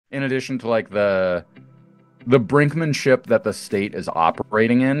in addition to like the brinkmanship that the state is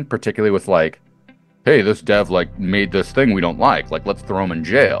operating in, particularly with like, hey, this dev like made this thing we don't like let's throw him in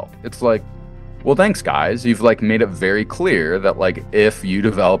jail. It's like, well, thanks guys. You've like made it very clear that like if you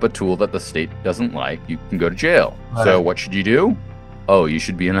develop a tool that the state doesn't like, you can go to jail. So Right. what should you do? Oh, you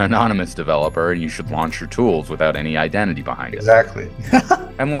should be an anonymous developer and you should launch your tools without any identity behind it. Exactly.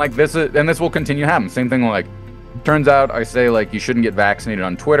 And like this will continue to happen. Same thing like turns out I say like you shouldn't get vaccinated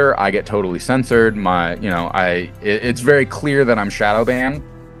on Twitter. I get totally censored. It's very clear that I'm shadow banned.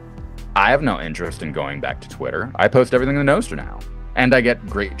 I have no interest in going back to Twitter. I post everything in the Nostr now. And I get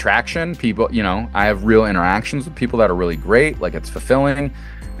great traction. People, I have real interactions with people that are really great. Like it's fulfilling.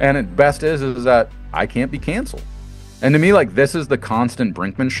 And the best is that I can't be canceled. And to me, like this is the constant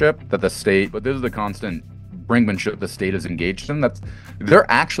brinkmanship that the state, but this is the constant brinkmanship the state is engaged in.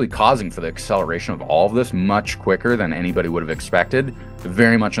 They're actually causing for the acceleration of all of this much quicker than anybody would have expected.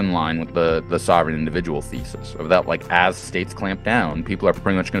 Very much in line with the sovereign individual thesis of that, like as states clamp down, people are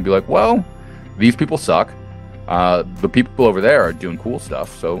pretty much going to be like, well, these people suck. The people over there are doing cool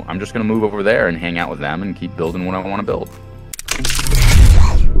stuff, so I'm just going to move over there and hang out with them and keep building what I want to build.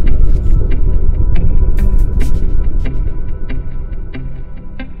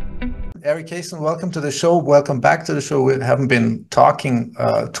 Erik Cason, welcome to the show. Welcome back to the show. We haven't been talking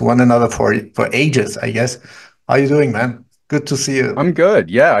to one another for ages, I guess. How you doing, man? Good to see you. I'm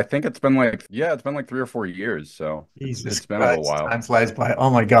good. Yeah, I think it's been like 3 or 4 years, so Jesus it's been a little Christ, while. time flies by. Oh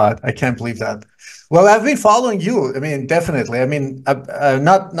my God, I can't believe that. Well, I've been following you. I mean, definitely. I mean,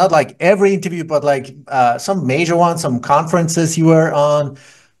 not like every interview, but like some major ones, some conferences you were on,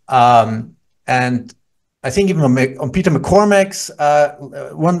 and I think even on Peter McCormack's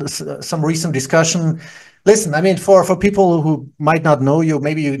some recent discussion. Listen, I mean, for people who might not know you,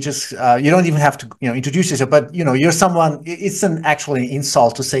 maybe you just you don't even have to introduce yourself, but you're someone. It's an actually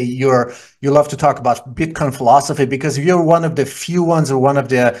insult to say you love to talk about Bitcoin philosophy, because you're one of the few ones, or one of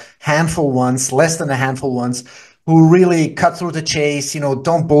the handful ones, less than a handful ones, who really cut through the chase.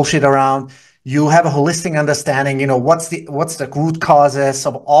 Don't bullshit around. You have a holistic understanding. What's the root causes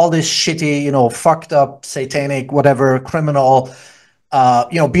of all this shitty, fucked up, satanic, whatever, criminal,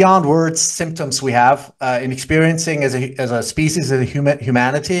 beyond words symptoms we have in experiencing as a species, as a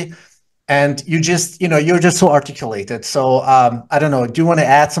humanity. And you're just so articulated. So I don't know. Do you want to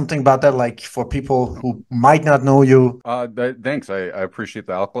add something about that, like for people who might not know you? Thanks. I appreciate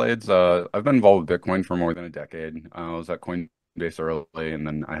the accolades. I've been involved with Bitcoin for more than a decade. I was at Coinbase early, and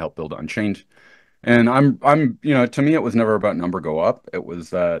then I helped build Unchained. And to me, it was never about number go up. It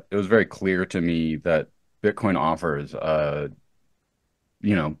was very clear to me that Bitcoin offers,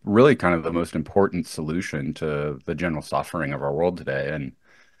 really kind of the most important solution to the general suffering of our world today. And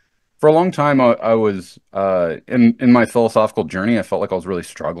for a long time, I was in my philosophical journey, I felt like I was really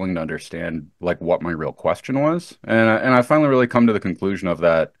struggling to understand like what my real question was, and I finally really come to the conclusion of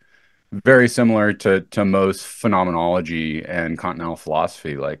that. Very similar to most phenomenology and continental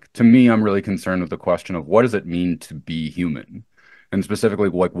philosophy. Like to me, I'm really concerned with the question of what does it mean to be human? And specifically,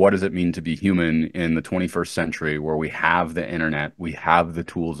 like what does it mean to be human in the 21st century where we have the internet, we have the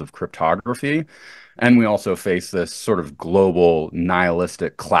tools of cryptography, and we also face this sort of global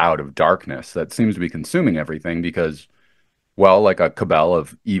nihilistic cloud of darkness that seems to be consuming everything because, well, like a cabal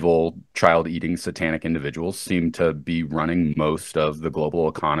of evil, child-eating, satanic individuals seem to be running most of the global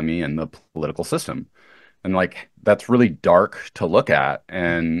economy and the political system. And like that's really dark to look at.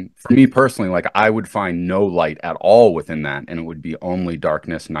 And for me personally, like I would find no light at all within that, and it would be only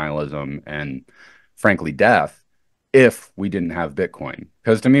darkness, nihilism, and frankly death if we didn't have Bitcoin.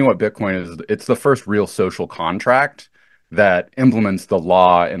 Because to me, what Bitcoin is, it's the first real social contract that implements the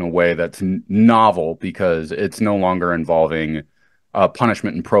law in a way that's novel because it's no longer involving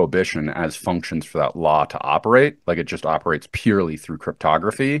punishment and prohibition as functions for that law to operate. Like it just operates purely through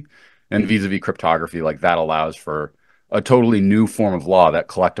cryptography. And vis-a-vis cryptography, like that allows for a totally new form of law that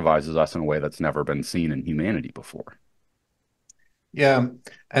collectivizes us in a way that's never been seen in humanity before. Yeah.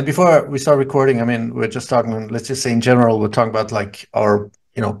 And before we start recording, I mean, we're just talking, let's just say in general, we're talking about like our,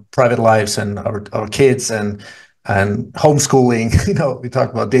 private lives and our kids and homeschooling. We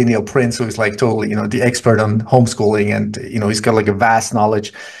talked about Daniel Prince, who is like totally, the expert on homeschooling, and, he's got like a vast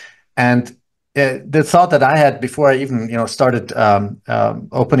knowledge. And the thought that I had before I even, started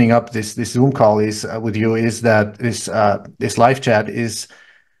opening up this Zoom call is with you is that this live chat is,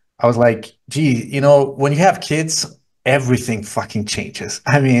 I was like, gee, when you have kids, everything fucking changes.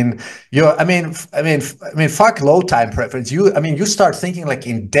 Fuck low time preference. You start thinking like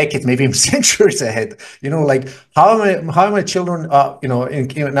in decades, maybe in centuries ahead. Like how many children,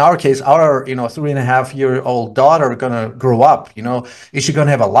 in our case, our 3.5-year-old daughter gonna grow up. Is she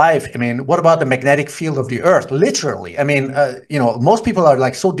gonna have a life? What about the magnetic field of the Earth? Literally. Most people are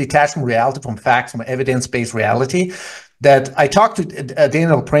like so detached from reality, from facts, from evidence-based reality, that I talked to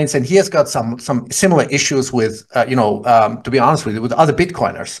Daniel Prince, and he has got some similar issues with, to be honest with you, with other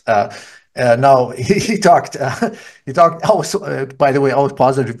Bitcoiners. Now he talked. He talked. Oh, by the way, I was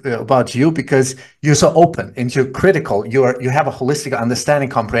positive about you because you're so open and you're critical. You have a holistic understanding,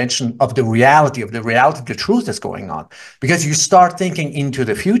 comprehension of the reality, the truth that's going on. Because you start thinking into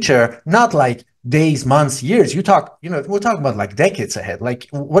the future, not like days, months, years. We're talking about like decades ahead. Like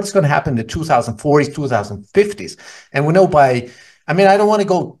what's going to happen in the 2040s, 2050s, and we know I don't want to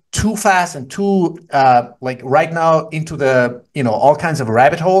go too fast and too like right now into the all kinds of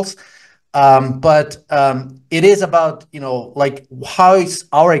rabbit holes. But it is about, like how is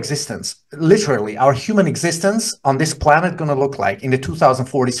our existence, literally our human existence on this planet going to look like in the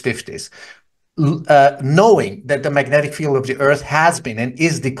 2040s, 50s, knowing that the magnetic field of the Earth has been and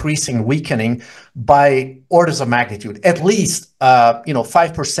is decreasing, weakening by orders of magnitude, at least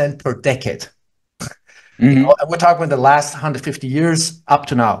 5% per decade. Hmm. We're talking about the last 150 years up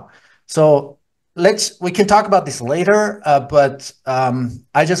to now. So we can talk about this later, but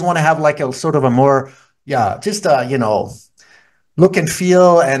I just want to have like a sort of a more, yeah, just look and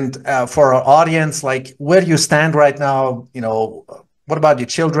feel, and for our audience, like where do you stand right now? What about your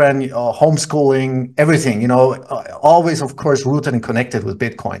children, homeschooling, everything? Always, of course, rooted and connected with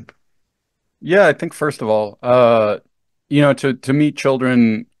Bitcoin. Yeah, I think first of all, to meet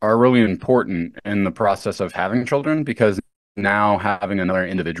children are really important in the process of having children because now having another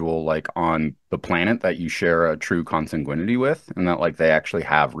individual like on the planet that you share a true consanguinity with and that like they actually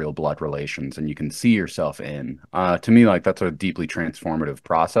have real blood relations and you can see yourself in, to me, like that's a deeply transformative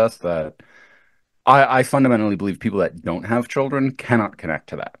process that I fundamentally believe people that don't have children cannot connect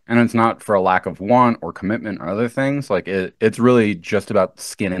to that. And it's not for a lack of want or commitment or other things. Like it's really just about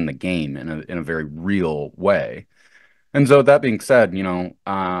skin in the game in a very real way. And so that being said,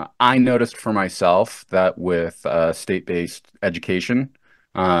 I noticed for myself that with state-based education,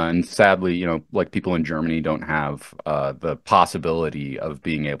 and sadly, like people in Germany don't have the possibility of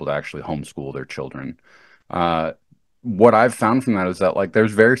being able to actually homeschool their children. Uh, what I've found from that is that like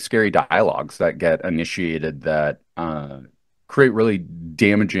there's very scary dialogues that get initiated that create really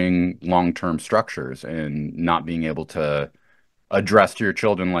damaging long-term structures and not being able to address to your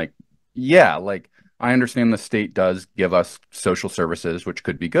children like, yeah, like I understand the state does give us social services, which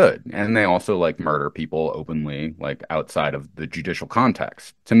could be good. And they also like murder people openly, like outside of the judicial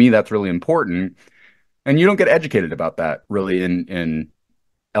context. To me, that's really important. And you don't get educated about that really in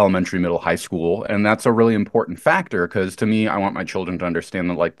elementary, middle, high school. And that's a really important factor because to me, I want my children to understand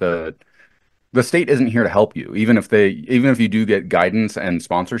that like the state isn't here to help you. Even if you do get guidance and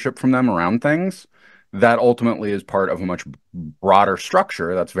sponsorship from them around things, that ultimately is part of a much broader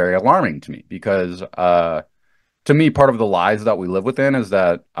structure that's very alarming to me because to me, part of the lies that we live within is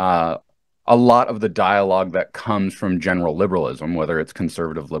that a lot of the dialogue that comes from general liberalism, whether it's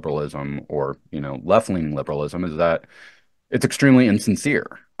conservative liberalism or, left-leaning liberalism, is that it's extremely insincere.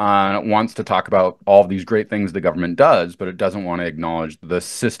 It wants to talk about all of these great things the government does, but it doesn't want to acknowledge the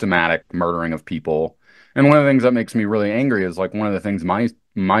systematic murdering of people. And one of the things that makes me really angry is like one of the things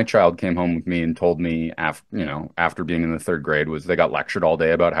my child came home with me and told me after being in the third grade was they got lectured all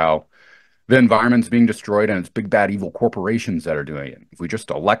day about how the environment's being destroyed and it's big bad evil corporations that are doing it. If we just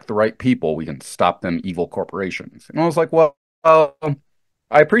elect the right people, we can stop them evil corporations. And I was like, well,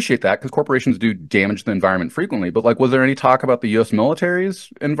 I appreciate that because corporations do damage the environment frequently. But like, was there any talk about the U.S. military's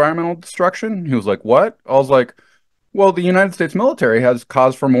environmental destruction? He was like, what? I was like, well, the United States military has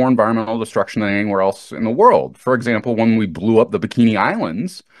caused for more environmental destruction than anywhere else in the world. For example, when we blew up the Bikini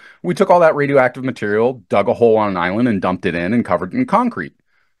Islands, we took all that radioactive material, dug a hole on an island, and dumped it in and covered it in concrete.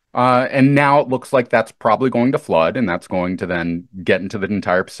 And now it looks like that's probably going to flood, and that's going to then get into the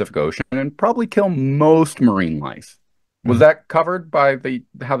entire Pacific Ocean and probably kill most marine life. Was Mhm. that covered by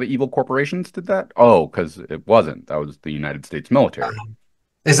how the evil corporations did that? Oh, because it wasn't. That was the United States military.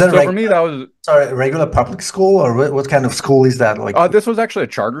 Is that a So for me, that was a regular public school, or what kind of school is that? Like, this was actually a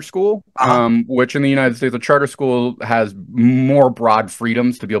charter school, uh-huh. which in the United States, a charter school has more broad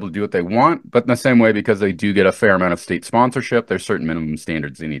freedoms to be able to do what they want. But in the same way, because they do get a fair amount of state sponsorship, there's certain minimum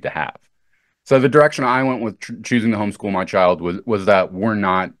standards they need to have. So the direction I went with choosing to homeschool my child was that we're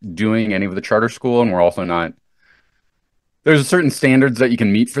not doing any of the charter school, and we're also not there's certain standards that you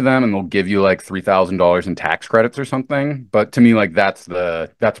can meet for them, and they'll give you like $3,000 in tax credits or something. But to me, like that's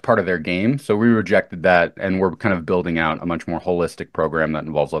part of their game. So we rejected that, and we're kind of building out a much more holistic program that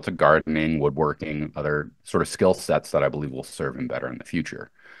involves lots of gardening, woodworking, other sort of skill sets that I believe will serve him better in the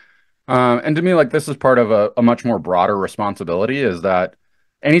future. And to me, like this is part of a much more broader responsibility is that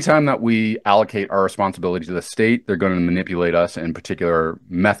anytime that we allocate our responsibility to the state, they're going to manipulate us in particular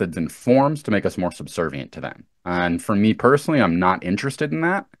methods and forms to make us more subservient to them. And for me personally, I'm not interested in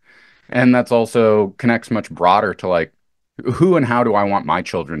that. And that's also connects much broader to like who and how do I want my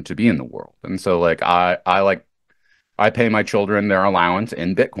children to be in the world? And so like I pay my children their allowance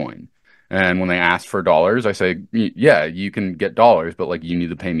in Bitcoin. And when they ask for dollars, I say, yeah, you can get dollars, but like you need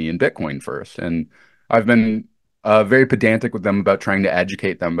to pay me in Bitcoin first. And I've been very pedantic with them about trying to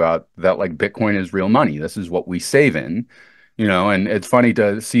educate them about that, like Bitcoin is real money. This is what we save in, and it's funny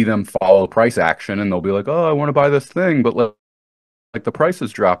to see them follow price action and they'll be like, oh, I want to buy this thing, but like the price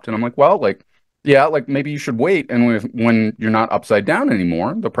has dropped. And I'm like, well, like, yeah, like maybe you should wait. And when you're not upside down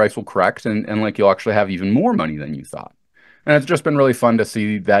anymore, the price will correct and like you'll actually have even more money than you thought. And it's just been really fun to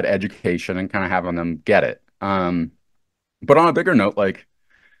see that education and kind of having them get it. But on a bigger note, like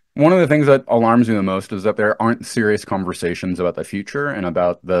one of the things that alarms me the most is that there aren't serious conversations about the future and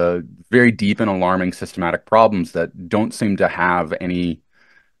about the very deep and alarming systematic problems that don't seem to have any,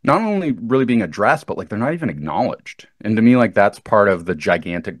 not only really being addressed, but like they're not even acknowledged. And to me, like that's part of the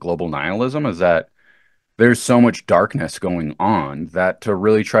gigantic global nihilism is that there's so much darkness going on that to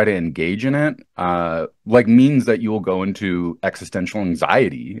really try to engage in it, like means that you will go into existential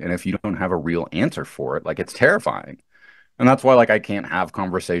anxiety. And if you don't have a real answer for it, like it's terrifying. And that's why like I can't have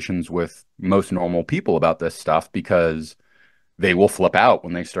conversations with most normal people about this stuff because they will flip out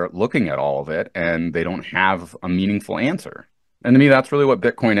when they start looking at all of it and they don't have a meaningful answer. And to me, that's really what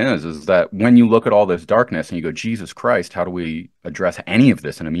Bitcoin is that when you look at all this darkness and you go, Jesus Christ, how do we address any of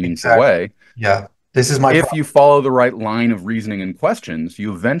this in a meaningful Exactly. way? Yeah. This is my If problem. you follow the right line of reasoning and questions,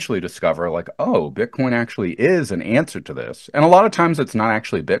 you eventually discover like, oh, Bitcoin actually is an answer to this. And a lot of times it's not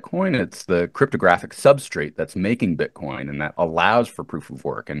actually Bitcoin, it's the cryptographic substrate that's making Bitcoin and that allows for proof of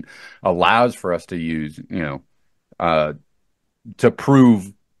work and allows for us to use, uh, to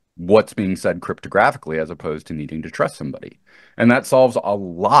prove what's being said cryptographically as opposed to needing to trust somebody. And that solves a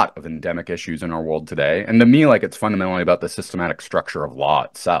lot of endemic issues in our world today. And to me, like it's fundamentally about the systematic structure of law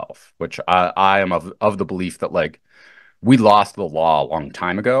itself, which I am of the belief that like we lost the law a long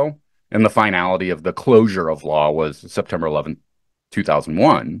time ago. And the finality of the closure of law was September 11th,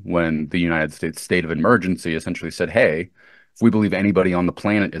 2001, when the United States state of emergency essentially said, hey, if we believe anybody on the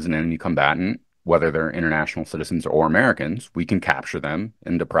planet is an enemy combatant, whether they're international citizens or Americans, we can capture them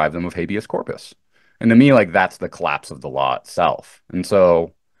and deprive them of habeas corpus. And to me, like that's the collapse of the law itself. And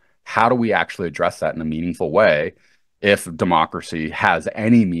so, how do we actually address that in a meaningful way if democracy has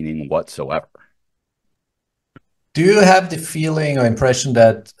any meaning whatsoever? Do you have the feeling or impression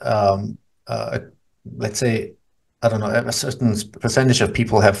that, let's say, I don't know, a certain percentage of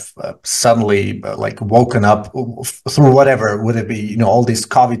people have suddenly like woken up through whatever, would it be, all this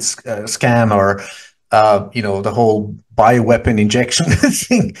COVID scam or, the whole bioweapon injection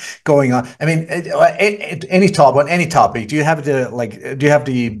thing going on? I mean, on any topic, do you have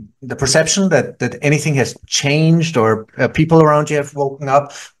the perception that anything has changed or people around you have woken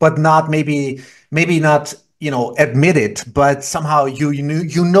up, but not maybe not admit it, but somehow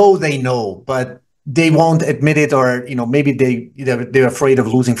they know, but they won't admit it, or maybe they're afraid of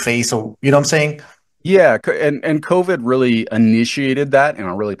losing face, or you know what I'm saying? Yeah, and COVID really initiated that in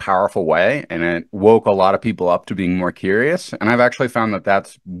a really powerful way, and it woke a lot of people up to being more curious. And I've actually found that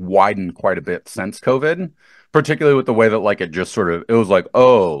that's widened quite a bit since COVID, particularly with the way that like it just sort of it was like,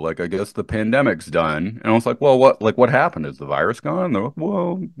 oh, like I guess the pandemic's done, and I was like, well, what happened? Is the virus gone? They're like,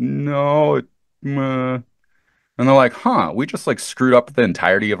 well, no, and they're like, huh, we just like screwed up the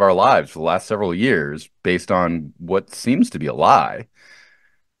entirety of our lives for the last several years based on what seems to be a lie.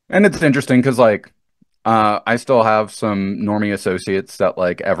 And it's interesting because like I still have some normie associates that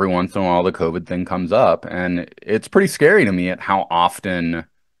like every once in a while the COVID thing comes up, and it's pretty scary to me at how often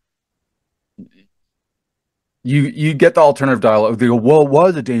you get the alternative dialogue. They go, well, it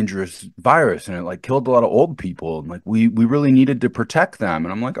was a dangerous virus and it like killed a lot of old people, and like we really needed to protect them.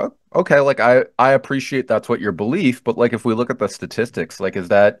 And I'm like, oh, okay, like I appreciate that's what your belief, but like if we look at the statistics, like is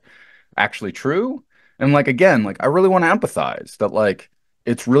that actually true? And like again, like I really want to empathize that like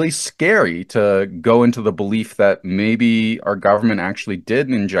it's really scary to go into the belief that maybe our government actually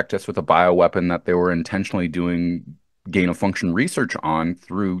did inject us with a bioweapon that they were intentionally doing gain of function research on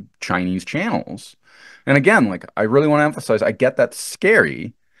through Chinese channels. And again, like I really want to emphasize, I get that's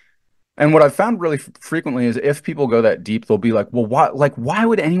scary. And what I've found really frequently is if people go that deep, they'll be like, well, why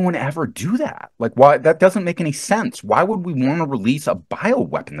would anyone ever do that? Like, why? That doesn't make any sense. Why would we want to release a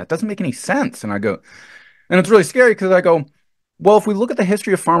bioweapon? That doesn't make any sense. And I go, and it's really scary because I go, well, if we look at the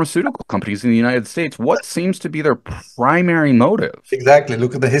history of pharmaceutical companies in the United States, what seems to be their primary motive? Exactly.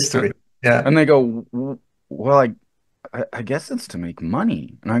 Look at the Uh, history. Yeah. And they go, well, I guess it's to make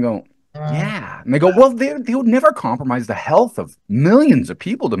money. And I go, Mm. yeah. And they go, well, they would never compromise the health of millions of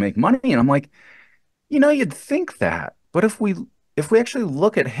people to make money. And I'm like, you'd think that, but if we actually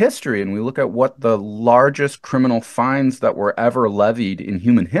look at history and we look at what the largest criminal fines that were ever levied in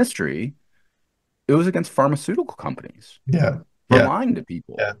human history, it was against pharmaceutical companies Yeah. for Yeah. lying to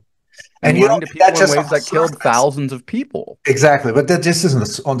people Yeah. And and you know, lying to that's people in just on ways the that killed surface. thousands of people. Exactly, but that just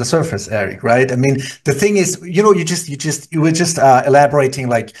isn't on the surface, Eric, right? I mean, the thing is, you were just elaborating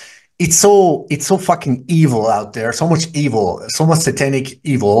like it's so fucking evil out there, so much evil, so much satanic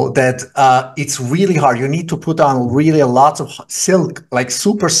evil that it's really hard. You need to put on really a lot of silk, like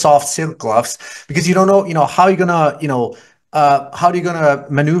super soft silk gloves, because you don't know, how you're gonna, how are you going to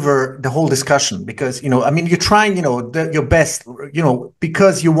maneuver the whole discussion? Because, I mean, you're trying, your best,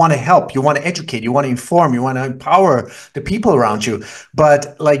 because you want to help, you want to educate, you want to inform, you want to empower the people around you.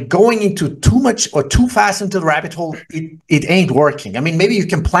 But like going into too much or too fast into the rabbit hole, it ain't working. I mean, maybe you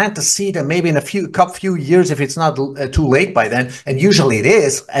can plant the seed and maybe in a few years, if it's not too late by then, and usually it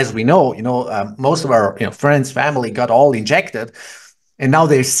is, as we know, most of our, friends, family got all injected and now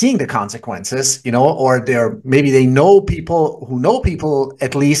they're seeing the consequences, or maybe they know people who know people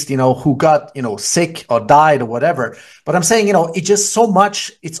at least, who got, sick or died or whatever. But I'm saying, it's just so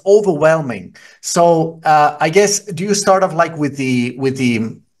much, it's overwhelming. So I guess, do you start off like with the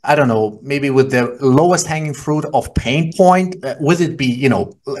I don't know, maybe with the lowest hanging fruit of pain point? Would it be,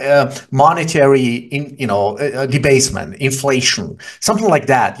 monetary, debasement, inflation, something like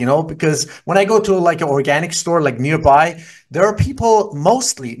that, because when I go to like an organic store, like nearby, there are people,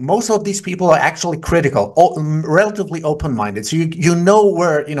 most of these people are actually critical, relatively open-minded. So you know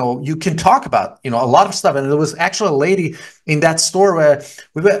where, you can talk about, a lot of stuff. And there was actually a lady in that store where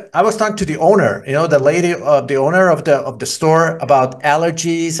I was talking to the owner, the lady, the owner of the store about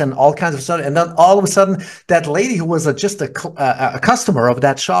allergies and all kinds of stuff. And then all of a sudden, that lady who was just a customer of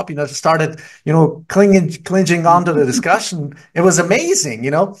that shop, started, clinging onto the discussion. It was amazing,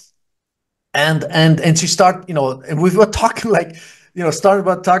 and she start and we were talking like started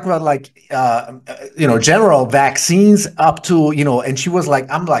about talking about like general vaccines up to and she was like,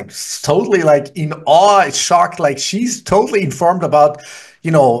 I'm like totally like in awe, shocked, like she's totally informed about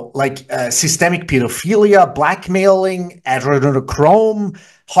like systemic pedophilia, blackmailing, adrenochrome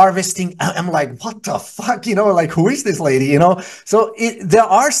harvesting. I'm like, what the fuck, like who is this lady, so there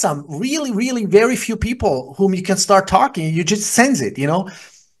are some really, really very few people whom you can start talking, you just sense it,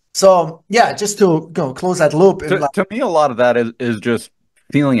 so yeah, just to close that loop and To, like, to me, a lot of that is just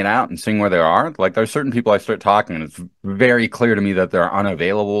feeling it out and seeing where they are. Like there's certain people I start talking and it's very clear to me that they're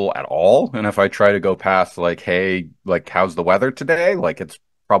unavailable at all. And if I try to go past like, hey, like how's the weather today? Like it's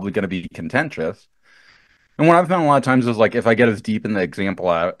probably going to be contentious. And what I've found a lot of times is like if I get as deep in the example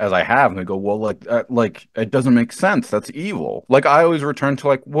as I have, and they go, well, like it doesn't make sense. That's evil. Like I always return to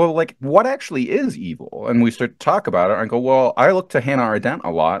like, well, like what actually is evil? And we start to talk about it. And I go, well, I look to Hannah Arendt a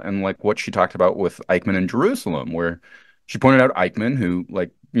lot, and like what she talked about with Eichmann in Jerusalem, where she pointed out Eichmann, who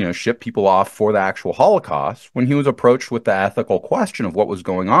like shipped people off for the actual Holocaust, when he was approached with the ethical question of what was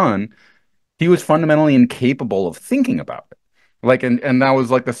going on, he was fundamentally incapable of thinking about it. Like and that was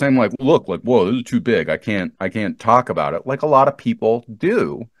like the same like look like whoa, this is too big. I can't talk about it like a lot of people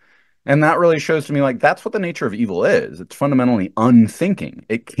do. And that really shows to me like that's what the nature of evil is. It's fundamentally unthinking.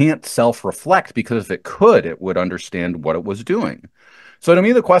 It can't self-reflect because if it could, it would understand what it was doing. So to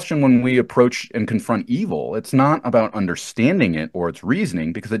me, the question when we approach and confront evil, it's not about understanding it or its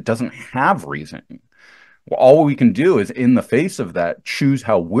reasoning because it doesn't have reasoning. Well, all we can do is in the face of that, choose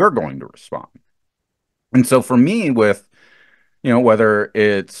how we're going to respond. And so for me, with whether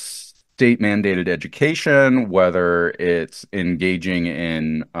it's state mandated education, whether it's engaging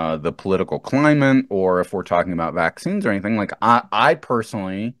in the political climate, or if we're talking about vaccines or anything, like I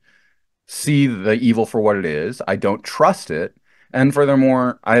personally see the evil for what it is. I don't trust it. And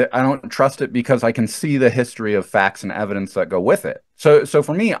furthermore, I don't trust it because I can see the history of facts and evidence that go with it. So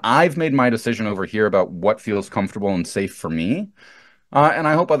for me, I've made my decision over here about what feels comfortable and safe for me. And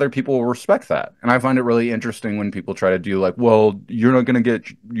I hope other people will respect that. And I find it really interesting when people try to do like, well, you're not going to get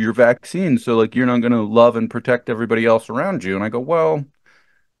your vaccine, so like you're not going to love and protect everybody else around you. And I go, well,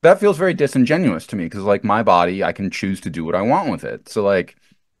 that feels very disingenuous to me because like my body, I can choose to do what I want with it. So like,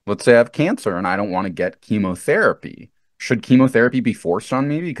 let's say I have cancer and I don't want to get chemotherapy. should chemotherapy be forced on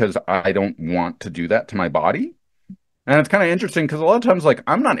me because I don't want to do that to my body? And it's kind of interesting because a lot of times, like,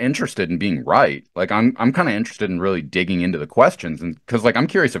 I'm not interested in being right. Like, I'm kind of interested in really digging into the questions, and because, like, I'm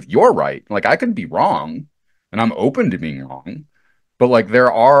curious if you're right. Like, I could be wrong, and I'm open to being wrong. But like,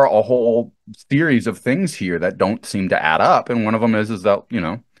 there are a whole series of things here that don't seem to add up, and one of them is that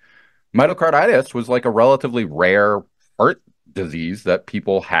myocarditis was like a relatively rare heart disease that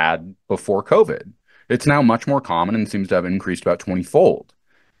people had before COVID. It's now much more common and seems to have increased about 20-fold.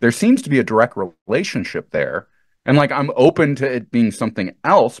 There seems to be a direct relationship there. And like, I'm open to it being something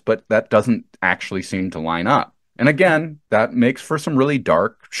else, but that doesn't actually seem to line up. And again, that makes for some really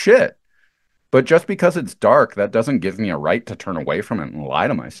dark shit. But just because it's dark, that doesn't give me a right to turn away from it and lie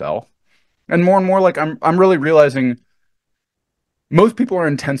to myself. And more, like, I'm really realizing most people are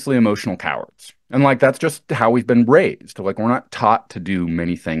intensely emotional cowards. And like, that's just how we've been raised. Like, we're not taught to do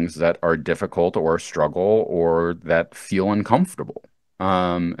many things that are difficult or struggle or that feel uncomfortable.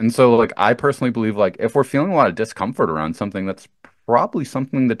 And so like, I personally believe, like, if we're feeling a lot of discomfort around something, that's probably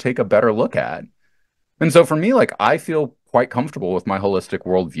something to take a better look at. And so for me, like, I feel quite comfortable with my holistic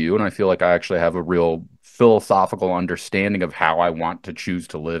worldview, and I feel like I actually have a real philosophical understanding of how I want to choose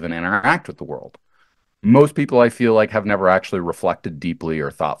to live and interact with the world. Most people, I feel like, have never actually reflected deeply or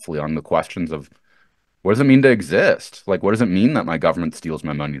thoughtfully on the questions of, what does it mean to exist? Like, what does it mean that my government steals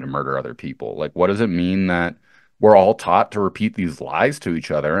my money to murder other people? Like, what does it mean that we're all taught to repeat these lies to each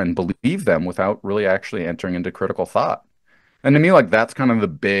other and believe them without really actually entering into critical thought? And to me, like, that's kind of the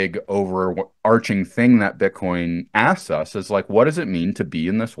big overarching thing that Bitcoin asks us is like, what does it mean to be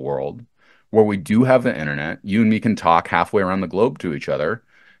in this world where we do have the internet? You and me can talk halfway around the globe to each other,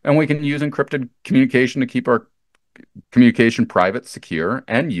 and we can use encrypted communication to keep our communication private, secure,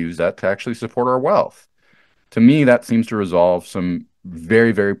 and use that to actually support our wealth. To me, that seems to resolve some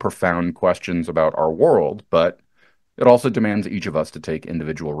very, very profound questions about our world, but it also demands each of us to take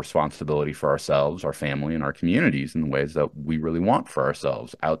individual responsibility for ourselves, our family, and our communities in the ways that we really want for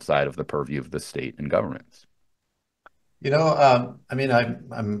ourselves outside of the purview of the state and governments. I mean,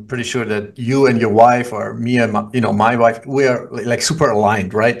 I'm pretty sure that you and your wife, or me and my wife, we are like super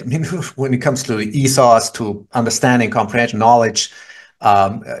aligned, right? I mean, when it comes to ethos, to understanding, comprehension, knowledge,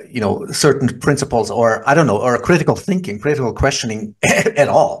 certain principles, or I don't know, or critical thinking, critical questioning at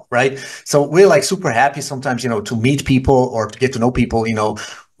all, right? So we're like super happy sometimes, to meet people or to get to know people,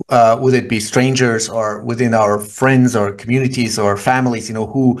 would it be strangers or within our friends or communities or families,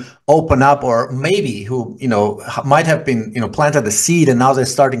 who open up, or maybe who, might have been, planted the seed and now they're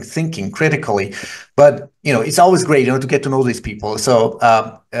starting thinking critically. But, it's always great, to get to know these people. So,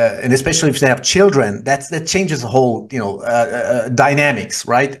 and especially if they have children, that changes the whole, dynamics,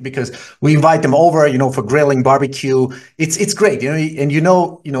 right? Because we invite them over, for grilling, barbecue. It's great, and you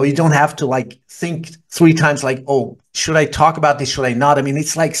don't have to like think three times, like, oh, should I talk about this? Should I not? I mean,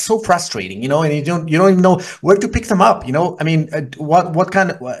 it's like so frustrating, and you don't even know where to pick them up. I mean, what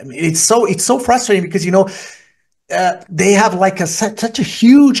kind of? I mean, it's so frustrating because they have like such a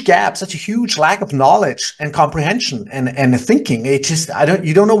huge gap, such a huge lack of knowledge and comprehension and thinking. It just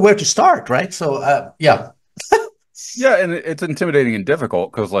you don't know where to start, right? So yeah. Yeah, and it's intimidating and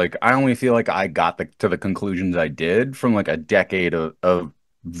difficult because, like, I only feel like I got to the conclusions I did from like a decade of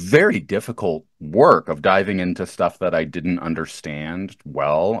very difficult work of diving into stuff that I didn't understand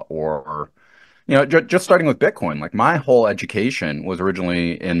well, or just starting with Bitcoin. Like, my whole education was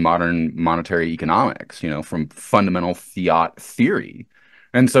originally in modern monetary economics, from fundamental fiat theory.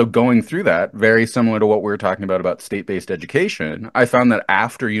 And so going through that, very similar to what we were talking about state-based education, I found that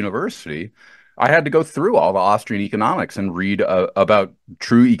after university, I had to go through all the Austrian economics and read about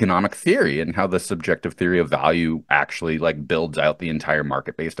true economic theory and how the subjective theory of value actually like builds out the entire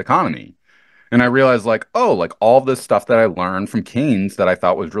market-based economy. And I realized, like, oh, like, all this stuff that I learned from Keynes that I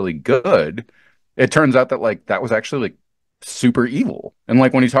thought was really good, it turns out that like that was actually like super evil. And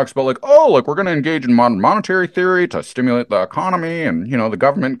like, when he talks about like, oh, like, we're going to engage in modern monetary theory to stimulate the economy, and the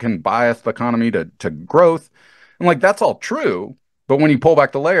government can bias the economy to growth. And like, that's all true. But when you pull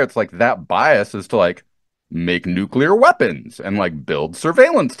back the layer, it's like that bias is to like make nuclear weapons and like build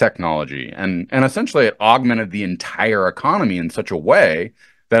surveillance technology. And essentially it augmented the entire economy in such a way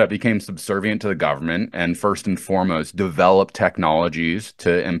that it became subservient to the government and first and foremost developed technologies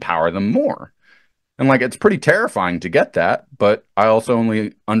to empower them more. And like, it's pretty terrifying to get that, but I also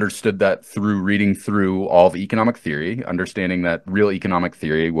only understood that through reading through all of economic theory, understanding that real economic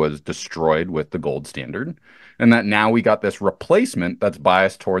theory was destroyed with the gold standard, and that now we got this replacement that's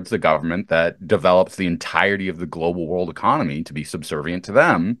biased towards the government that develops the entirety of the global world economy to be subservient to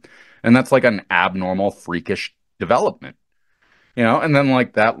them. And that's like an abnormal, freakish development. And then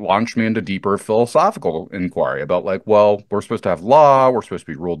like that launched me into deeper philosophical inquiry about like, well, we're supposed to have law, we're supposed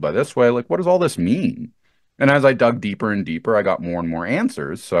to be ruled by this way. Like, what does all this mean? And as I dug deeper and deeper, I got more and more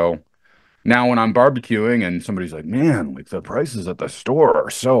answers. So now when I'm barbecuing and somebody's like, man, like the prices at the store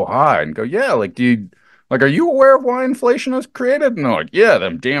are so high, and go, yeah, like, are you aware of why inflation is created? And they're like, yeah,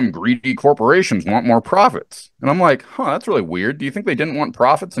 them damn greedy corporations want more profits. And I'm like, huh, that's really weird. Do you think they didn't want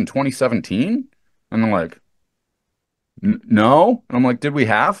profits in 2017? And they're like, no. And I'm like, did we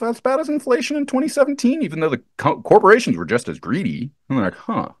have as bad as inflation in 2017, even though the corporations were just as greedy? And they're like,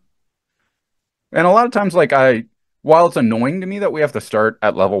 huh. And a lot of times, while it's annoying to me that we have to start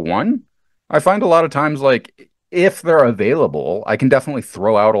at level one, I find a lot of times, like, if they're available, I can definitely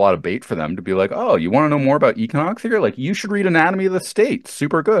throw out a lot of bait for them to be like, oh, you want to know more about economics here? Like, you should read Anatomy of the State.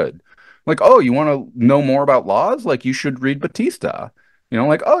 Super good. Like, oh, you want to know more about laws? Like, you should read Batista.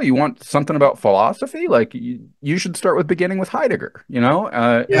 Like, oh, you want something about philosophy? Like, you should start with beginning with Heidegger, and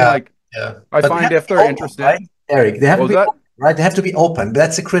Yeah, like, yeah. I But they find have to if be they're open, interested, right, Eric? They have what to was be that? open, right? They have to be open.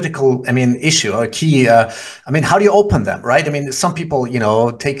 That's a critical, I mean, issue or key. I mean, how do you open them, right? I mean, some people,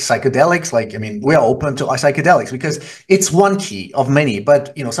 take psychedelics. Like, I mean, we are open to psychedelics because it's one key of many.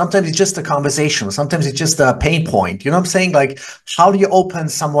 But sometimes it's just a conversation. Sometimes it's just a pain point. You know what I'm saying? Like, how do you open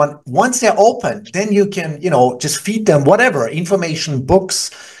someone? Once they're open, then you can, just feed them whatever information,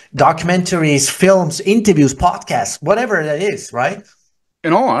 books, documentaries, films, interviews, podcasts, whatever that is, right?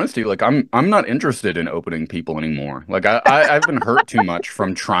 In all honesty, like I'm not interested in opening people anymore. Like I've been hurt too much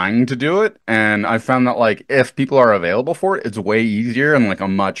from trying to do it, and I found that like if people are available for it, it's way easier and like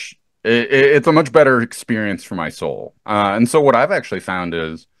it's a much better experience for my soul. And so what I've actually found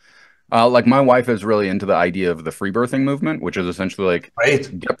is like my wife is really into the idea of the free birthing movement, which is essentially like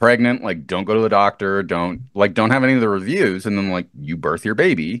Right. get pregnant, like don't go to the doctor, don't have any of the reviews, and then like you birth your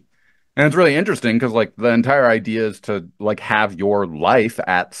baby. And it's really interesting because like the entire idea is to like have your life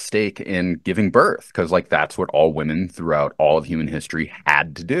at stake in giving birth because like that's what all women throughout all of human history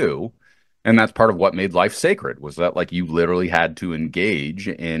had to do. And that's part of what made life sacred was that like you literally had to engage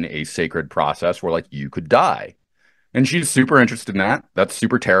in a sacred process where like you could die. And she's super interested in that. That's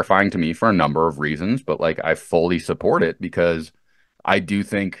super terrifying to me for a number of reasons, but like I fully support it because I do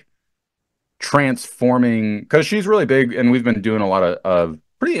think transforming because she's really big and we've been doing a lot of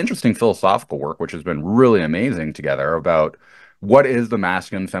pretty interesting philosophical work, which has been really amazing together about what is the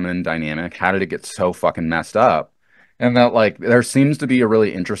masculine feminine dynamic? How did it get so fucking messed up? And that like there seems to be a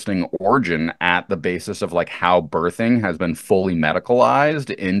really interesting origin at the basis of like how birthing has been fully medicalized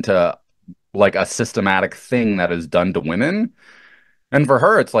into like a systematic thing that is done to women. And for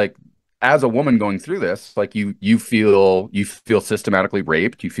her, it's like as a woman going through this, like you feel systematically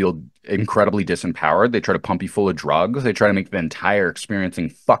raped, you feel incredibly disempowered. They try to pump you full of drugs. They try to make the entire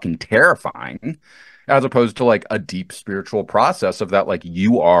experiencing fucking terrifying, as opposed to like a deep spiritual process of that, like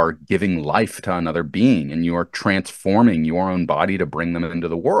you are giving life to another being and you are transforming your own body to bring them into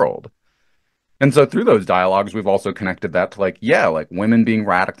the world. And so through those dialogues, we've also connected that to like, yeah, like women being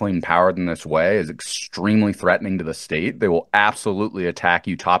radically empowered in this way is extremely threatening to the state. They will absolutely attack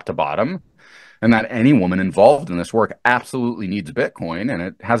you top to bottom. And that any woman involved in this work absolutely needs Bitcoin. And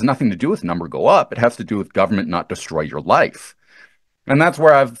it has nothing to do with number go up. It has to do with government not destroy your life. And that's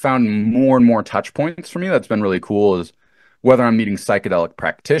where I've found more and more touch points for me. That's been really cool is whether I'm meeting psychedelic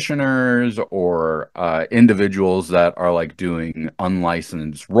practitioners or individuals that are like doing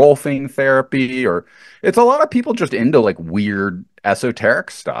unlicensed rolfing therapy, or it's a lot of people just into like weird esoteric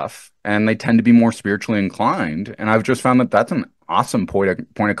stuff, and they tend to be more spiritually inclined. And I've just found that that's an awesome point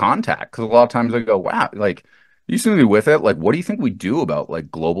of contact because a lot of times I go, wow, like you seem to be with it. Like, what do you think we do about like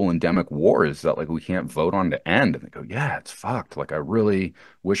global endemic wars that like we can't vote on to end? And they go, yeah, it's fucked. Like, I really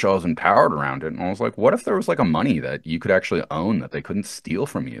wish I was empowered around it. And I was like, what if there was like a money that you could actually own that they couldn't steal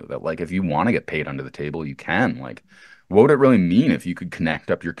from you? That like if you want to get paid under the table, you can. Like, what would it really mean if you could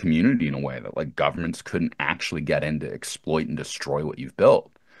connect up your community in a way that like governments couldn't actually get in to exploit and destroy what you've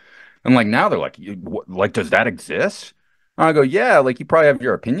built? And like now they're like, like, does that exist? And I go, yeah, like you probably have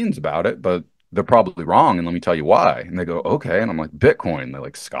your opinions about it, but they're probably wrong. And let me tell you why. And they go, okay. And I'm like, Bitcoin. They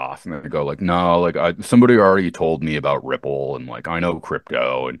like scoff. And they go like, no, like somebody already told me about Ripple and like I know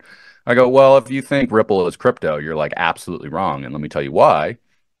crypto. And I go, well, if you think Ripple is crypto, you're like absolutely wrong. And let me tell you why.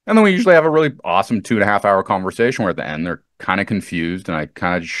 And then we usually have a really awesome 2.5 hour conversation where at the end they're kind of confused and I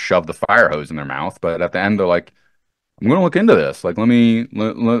kind of shove the fire hose in their mouth. But at the end, they're like, I'm going to look into this. Like, let me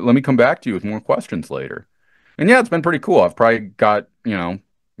come back to you with more questions later. And yeah, it's been pretty cool. I've probably got,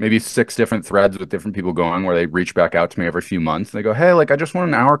 maybe 6 different threads with different people going where they reach back out to me every few months and they go, hey, like, I just want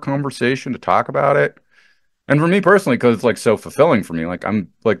an hour conversation to talk about it. And for me personally, because it's like so fulfilling for me, like,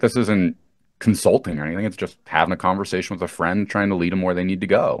 I'm like, this isn't consulting or anything. It's just having a conversation with a friend, trying to lead them where they need to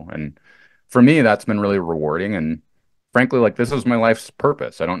go. And for me, that's been really rewarding. And frankly, like this is my life's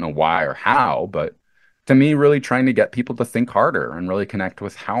purpose. I don't know why or how, but to me, really trying to get people to think harder and really connect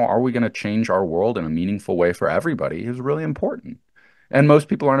with how are we going to change our world in a meaningful way for everybody is really important. And most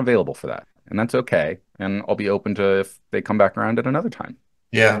people aren't available for that. And that's okay. And I'll be open to if they come back around at another time.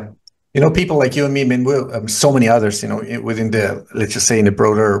 Yeah. People like you and me, I mean, so many others, within the, let's just say in the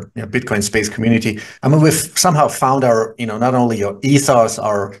broader, Bitcoin space community. I mean, we've somehow found our, not only your ethos,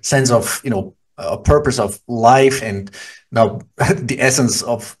 our sense of, a purpose of life and now the essence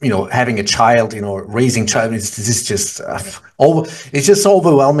of, having a child, raising child. It's just, it's just so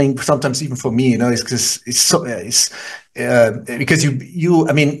overwhelming sometimes even for me, it's because because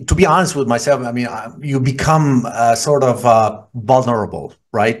I mean, to be honest with myself, I mean, you become sort of vulnerable,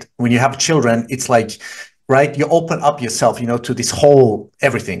 right? When you have children, it's like, right, you open up yourself, to this whole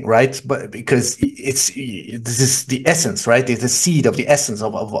everything, right? But because this is the essence, right? It's the seed of the essence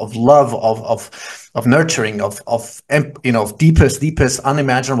of love, of nurturing, of deepest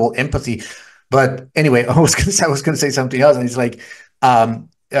unimaginable empathy. But anyway, I was gonna say something else, and it's like, um,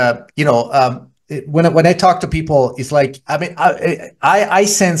 uh, you know, um, when I talk to people, it's like, I mean, I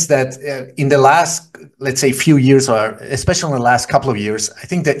sense that in the last, let's say, few years, or especially in the last couple of years, I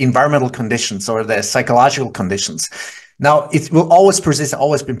think the environmental conditions or the psychological conditions. Now, it will always persist,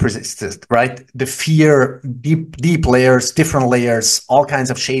 always been persisted, right? The fear, deep layers, different layers, all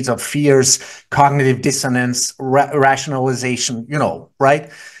kinds of shades of fears, cognitive dissonance, rationalization, right?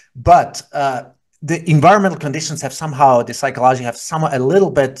 But the environmental conditions have somehow, the psychology have somehow a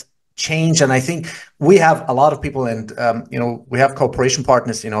little bit change. And I think we have a lot of people, and we have cooperation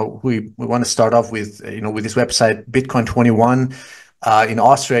partners, who we want to start off with, with this website Bitcoin 21 in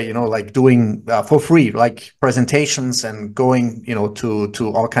Austria, like doing for free, like presentations and going,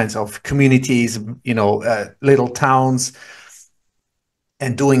 to all kinds of communities, little towns,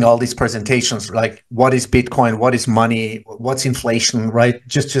 and doing all these presentations, like what is Bitcoin, what is money, what's inflation, right?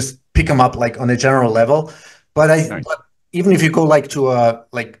 Just pick them up like on a general level. Nice. But even if you go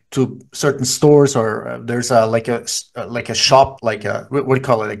to certain stores, or there's like a shop, like a, what do you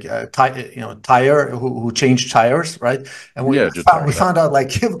call it, like a tire, who change tires, right? And Yeah, just tire. we found out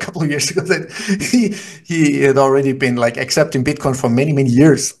like a couple of years ago that he had already been like accepting Bitcoin for many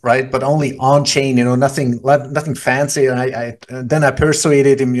years, right? But only on chain, nothing fancy. And then I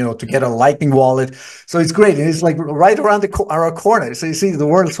persuaded him, to get a Lightning wallet. So it's great. And it's like right around our corner. So you see, the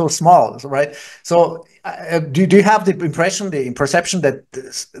world's so small, right? So do you have the perception that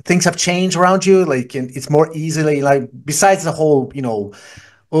things have changed around you? Like, it's more easily, like, besides the whole,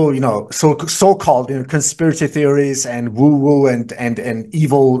 so-called, conspiracy theories and woo-woo and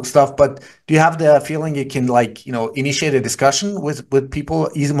evil stuff. But do you have the feeling you can, like, initiate a discussion with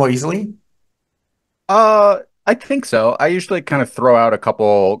people more easily? I think so. I usually kind of throw out a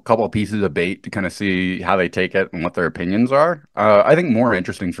couple pieces of bait to kind of see how they take it and what their opinions are. I think more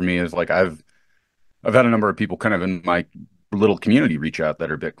interesting for me is like I've had a number of people kind of in my little community reach out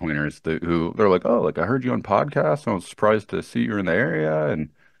that are Bitcoiners who they're like, oh, like I heard you on podcasts. I was surprised to see you're in the area. And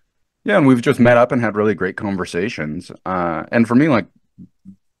yeah, and we've just met up and had really great conversations. And for me, like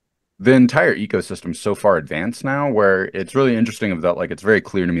the entire ecosystem is so far advanced now where it's really interesting of that, like it's very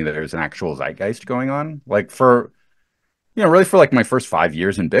clear to me that there's an actual zeitgeist going on. Like for really for like my first 5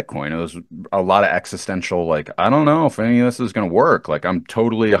 years in Bitcoin, it was a lot of existential, like, I don't know if any of this is going to work. Like, I'm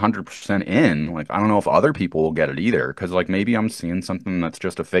totally 100% in. Like, I don't know if other people will get it either. Because, like, maybe I'm seeing something that's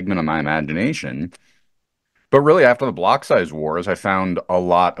just a figment of my imagination. But really, after the block size wars, I found a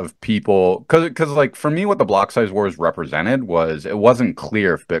lot of people, because like, for me, what the block size wars represented was it wasn't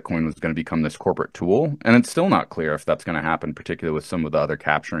clear if Bitcoin was going to become this corporate tool. And it's still not clear if that's going to happen, particularly with some of the other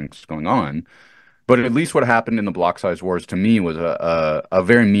capturings going on. But at least what happened in the block size wars to me was a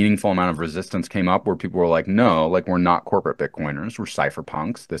very meaningful amount of resistance came up where people were like, no, like we're not corporate Bitcoiners, we're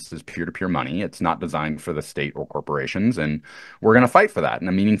cypherpunks. This is peer-to-peer money. It's not designed for the state or corporations, and we're going to fight for that in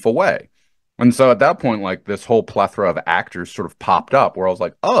a meaningful way. And so at that point, like this whole plethora of actors sort of popped up where I was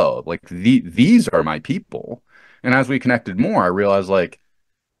like, oh, like these are my people. And as we connected more, I realized like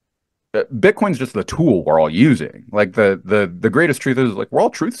Bitcoin's just the tool we're all using. Like the greatest truth is like we're all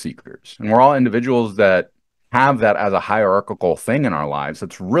truth seekers and we're all individuals that have that as a hierarchical thing in our lives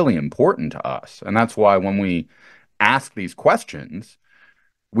that's really important to us. And that's why when we ask these questions,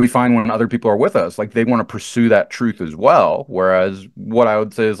 we find when other people are with us, like they want to pursue that truth as well. Whereas what I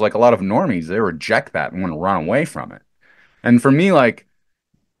would say is like a lot of normies, they reject that and want to run away from it. And for me, like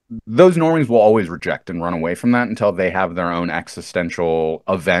those normies will always reject and run away from that until they have their own existential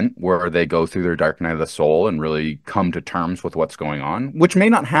event where they go through their dark night of the soul and really come to terms with what's going on, which may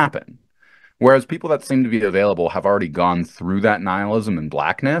not happen. Whereas people that seem to be available have already gone through that nihilism and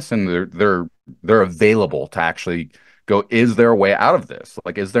blackness, and they're available to actually go, is there a way out of this?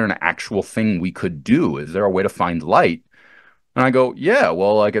 Like, is there an actual thing we could do? Is there a way to find light? And I go, yeah,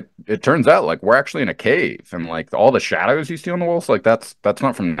 well, like it turns out like we're actually in a cave, and like all the shadows you see on the walls, like that's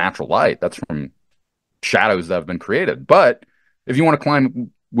not from natural light. That's from shadows that have been created. But if you want to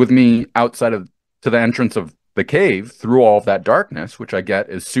climb with me outside of to the entrance of the cave through all of that darkness, which I get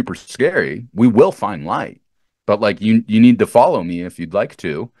is super scary, we will find light. But like you need to follow me if you'd like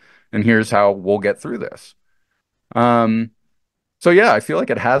to, and here's how we'll get through this. Um, so yeah, I feel like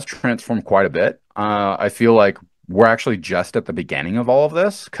it has transformed quite a bit. I feel like we're actually just at the beginning of all of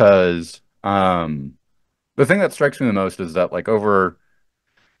this because the thing that strikes me the most is that like over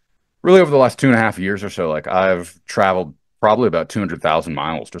the last 2.5 years or so, like I've traveled probably about 200,000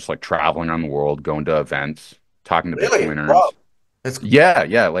 miles, just like traveling around the world, going to events, talking to Really? Wow. Bitcoiners. It's Yeah,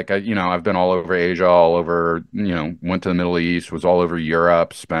 yeah. Like I've been all over Asia, all over, went to the Middle East, was all over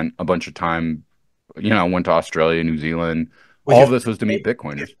Europe, spent a bunch of time, went to Australia, New Zealand. with All your of this was to meet family?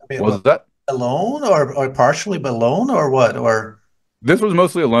 Bitcoiners. I mean, Was that? alone or partially alone or what? Or This was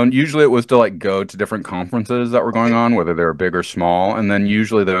mostly alone. Usually it was to like go to different conferences that were going okay. on, whether they were big or small. And then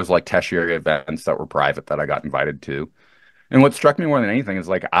usually there was like tertiary events that were private that I got invited to. And what struck me more than anything is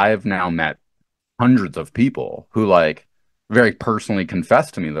like I've now met hundreds of people who like very personally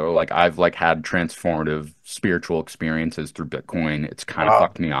confess to me though, like I've like had transformative spiritual experiences through Bitcoin. It's kind of Wow.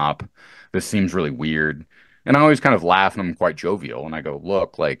 fucked me up. This seems really weird. And I always kind of laugh and I'm quite jovial and I go,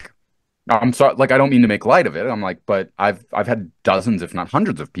 look, like I'm sorry, like I don't mean to make light of it. I'm like, but I've had dozens, if not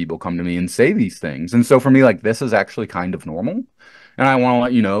hundreds of people come to me and say these things. And so for me, like this is actually kind of normal. And I want to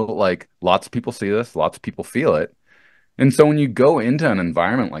let you know, like lots of people see this, lots of people feel it. And so when you go into an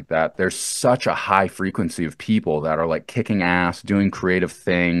environment like that, there's such a high frequency of people that are like kicking ass, doing creative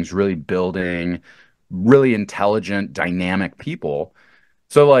things, really building, really intelligent, dynamic people.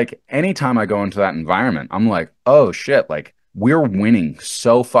 So like anytime I go into that environment, I'm like, oh shit, like we're winning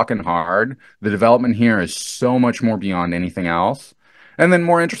so fucking hard. The development here is so much more beyond anything else. And then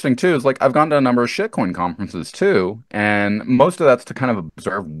more interesting too is like I've gone to a number of shitcoin conferences too, and most of that's to kind of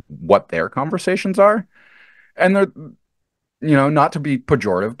observe what their conversations are. And they're not to be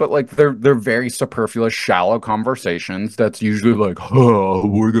pejorative, but like they're very superfluous, shallow conversations that's usually like, oh,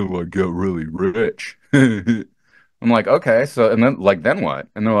 we're gonna like get really rich. I'm like, okay, so and then what?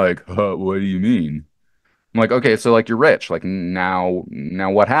 And they're like, what do you mean? I'm like, okay, so like you're rich. Like now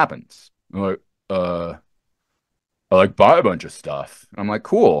what happens? They're like, uh, I like buy a bunch of stuff. I'm like,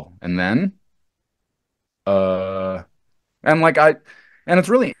 cool. And then uh and like and it's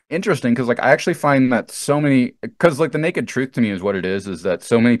really interesting because like I actually find that so many because like the naked truth to me is what it is that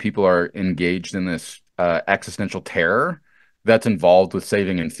so many people are engaged in this existential terror that's involved with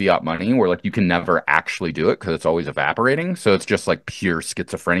saving in fiat money where like you can never actually do it because it's always evaporating. So it's just like pure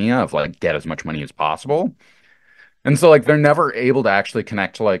schizophrenia of like get as much money as possible. And so like they're never able to actually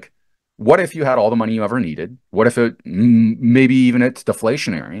connect to like what if you had all the money you ever needed? What if maybe even it's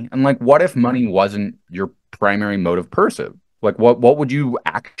deflationary? And like what if money wasn't your primary motive pursuit? Like what would you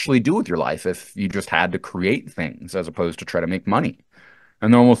actually do with your life if you just had to create things as opposed to try to make money?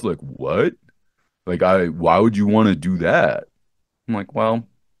 And they're almost like, "What? Like I why would you want to do that?" I'm like, "Well,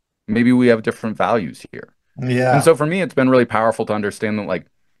 maybe we have different values here." And Yeah. so for me it's been really powerful to understand that like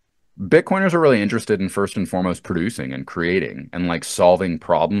Bitcoiners are really interested in first and foremost producing and creating and like solving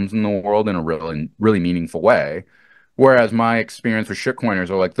problems in the world in a really, really meaningful way. Whereas my experience with shitcoiners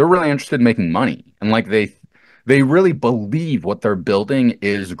are like they're really interested in making money and like they really believe what they're building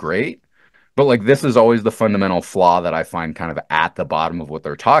is great. But like this is always the fundamental flaw that I find kind of at the bottom of what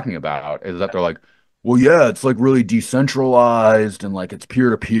they're talking about is that they're like, well, yeah, it's like really decentralized and like it's peer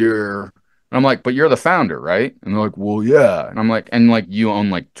to peer. And I'm like, but you're the founder, right? And they're like, well, yeah. And I'm like, and like you own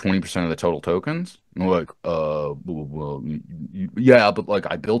like 20% of the total tokens. And they're like, well, yeah, but like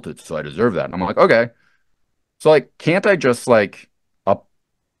I built it, so I deserve that. And I'm like, okay. So like, can't I just like up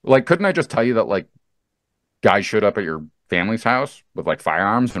like couldn't I just tell you that like guys showed up at your family's house with like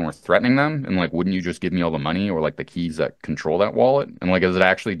firearms and were threatening them and like wouldn't you just give me all the money or like the keys that control that wallet and like is it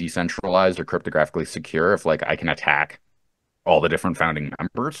actually decentralized or cryptographically secure if like I can attack all the different founding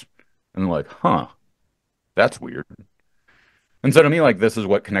members and they're like that's weird. And so to me like this is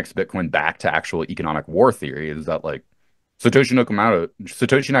what connects Bitcoin back to actual economic war theory is that like Satoshi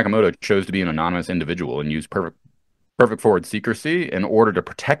Nakamoto chose to be an anonymous individual and use perfect forward secrecy in order to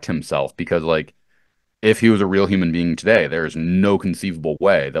protect himself because like if he was a real human being today, there is no conceivable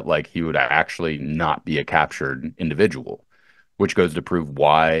way that like he would actually not be a captured individual, which goes to prove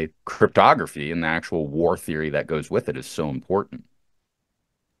why cryptography and the actual war theory that goes with it is so important.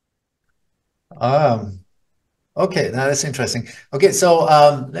 Um, okay, now that's interesting. Okay, so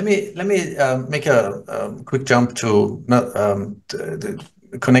let me make a quick jump to not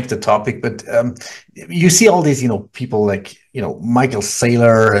connect the topic, but you see all these people like Michael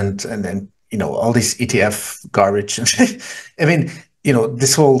Saylor and all this ETF garbage. I mean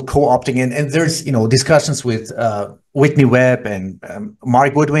this whole co-opting and there's discussions with Whitney Webb and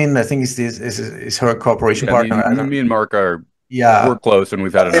Mark Goodwin. I think is her cooperation Yeah, partner. I don't. me and Mark are Yeah. we're close, and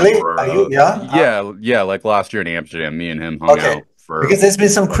we've had a Really? number Are you? of Yeah. yeah, like last year in Amsterdam, me and him hung Okay. out for Because there's been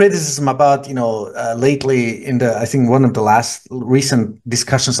some criticism about, lately in I think one of the last recent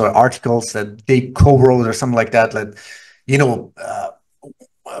discussions or articles that they co-wrote or something like that, you know, uh,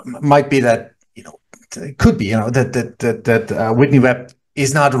 might be that, it could be, that Whitney Webb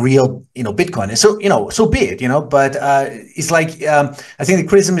is not a real, Bitcoin. And so, so be it, but it's like, I think the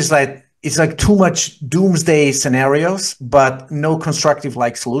criticism is like, it's like too much doomsday scenarios, but no constructive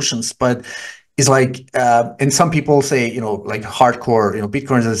like solutions. But it's like, and some people say, like hardcore,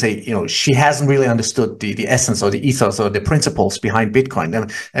 Bitcoiners, they say, she hasn't really understood the essence or the ethos or the principles behind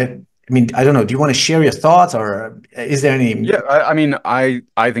Bitcoin. I mean, I don't know. Do you want to share your thoughts, or is there any? yeah. I mean, I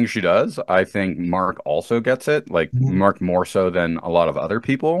think she does. I think Mark also gets it. Like Mhm. Mark more so than a lot of other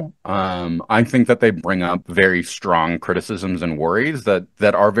people. I think that they bring up very strong criticisms and worries that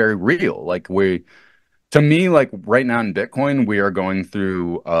are very real. Like we to me, like right now in Bitcoin, we are going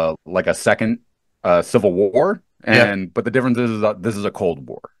through like a second civil war. Yeah. And but the difference is that this is a Cold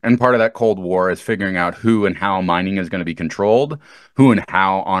War. And part of that Cold War is figuring out who and how mining is going to be controlled, who and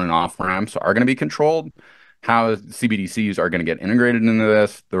how on and off ramps are going to be controlled, how CBDCs are going to get integrated into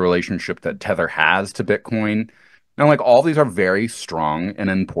this, the relationship that Tether has to Bitcoin. And like all these are very strong and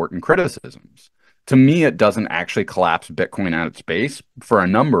important criticisms. To me, it doesn't actually collapse Bitcoin at its base for a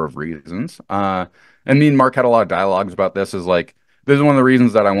number of reasons. And me and Mark had a lot of dialogues about this. Is like this is one of the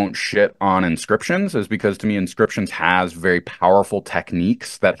reasons that I won't shit on inscriptions, is because to me inscriptions has very powerful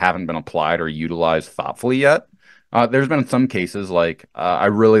techniques that haven't been applied or utilized thoughtfully yet. There's been some cases like I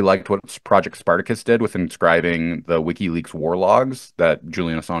really liked what Project Spartacus did with inscribing the WikiLeaks war logs that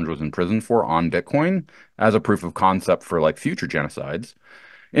Julian Assange was in prison for on Bitcoin as a proof of concept for like future genocides.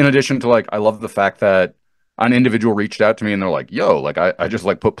 In addition to like, I love the fact that an individual reached out to me and they're like, yo, like I just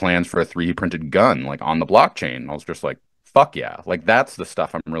like put plans for a 3D printed gun like on the blockchain. I was just like, fuck yeah. Like that's the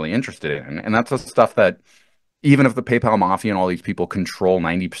stuff I'm really interested in. And that's the stuff that even if the PayPal mafia and all these people control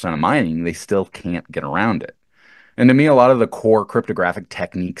 90% of mining, they still can't get around it. And to me, a lot of the core cryptographic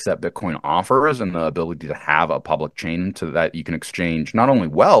techniques that Bitcoin offers and the ability to have a public chain so that you can exchange not only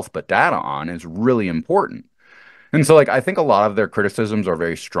wealth, but data on is really important. And so, like, I think a lot of their criticisms are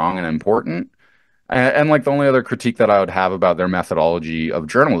very strong and important. Like, the only other critique that I would have about their methodology of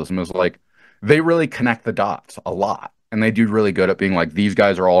journalism is like, they really connect the dots a lot. And they do really good at being like, these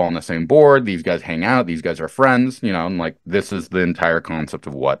guys are all on the same board. These guys hang out. These guys are friends, and like, this is the entire concept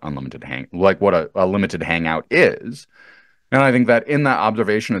of what like what a limited hangout is. And I think that in that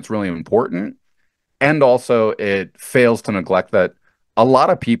observation, it's really important. And also, it fails to neglect that a lot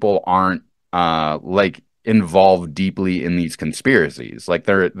of people aren't like involved deeply in these conspiracies. Like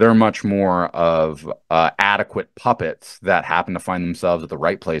they're much more of adequate puppets that happen to find themselves at the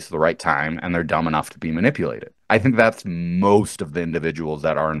right place at the right time, and they're dumb enough to be manipulated. I think that's most of the individuals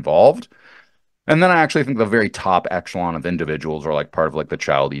that are involved. And then I actually think the very top echelon of individuals are like part of like the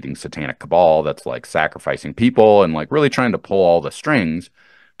child eating satanic cabal that's like sacrificing people and like really trying to pull all the strings.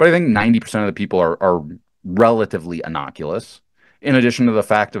 But I think 90% of the people are relatively innocuous. In addition to the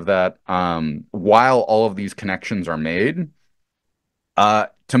fact of that, while all of these connections are made,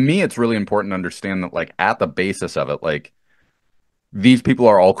 to me, it's really important to understand that like at the basis of it, like these people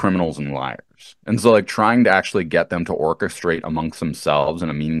are all criminals and liars. And so like trying to actually get them to orchestrate amongst themselves in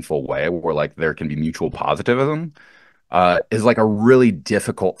a meaningful way where like there can be mutual positivism is like a really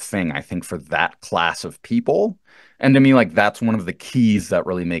difficult thing, I think, for that class of people. And to me, like that's one of the keys that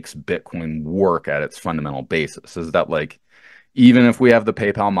really makes Bitcoin work at its fundamental basis is that like even if we have the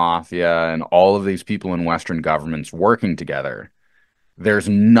PayPal mafia and all of these people in Western governments working together, there's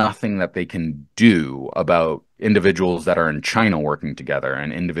nothing that they can do about individuals that are in China working together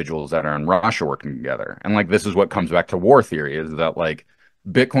and individuals that are in Russia working together. And like this is what comes back to war theory is that like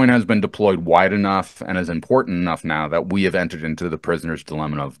Bitcoin has been deployed wide enough and is important enough now that we have entered into the prisoner's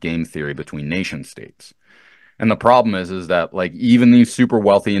dilemma of game theory between nation states. And the problem is that like even these super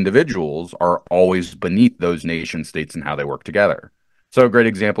wealthy individuals are always beneath those nation states and how they work together. So a great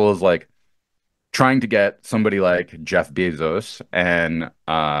example is like trying to get somebody like Jeff Bezos and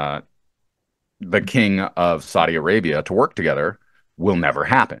the king of Saudi Arabia to work together will never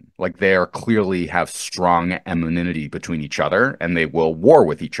happen. Like they are clearly have strong enmity between each other and they will war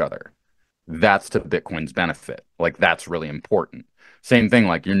with each other. that's to Bitcoin's benefit. Like that's really important. Same thing,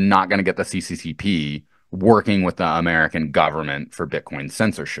 like you're not going to get the CCCP working with the American government for Bitcoin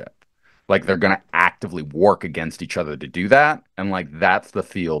censorship. Like they're going to actively work against each other to do that. And like that's the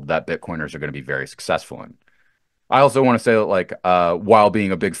field that Bitcoiners are going to be very successful in. I also want to say that, like, while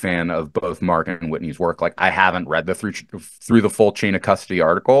being a big fan of both Mark and Whitney's work, like, I haven't read the through the full chain of custody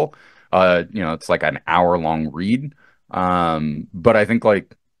article. It's like an hour long read. But I think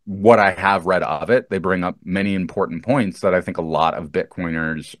like what I have read of it, they bring up many important points that I think a lot of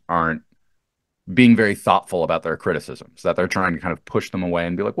Bitcoiners aren't being very thoughtful about their criticisms. That they're trying to kind of push them away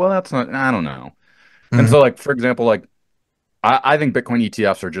and be like, well, that's not, I don't know. And Mhm. so, like, for example, like I think Bitcoin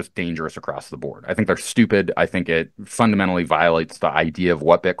ETFs are just dangerous across the board. I think they're stupid. I think it fundamentally violates the idea of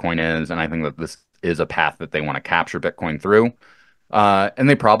what Bitcoin is. And I think that this is a path that they want to capture Bitcoin through. And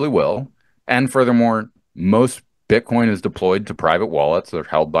they probably will. And furthermore, most Bitcoin is deployed to private wallets that are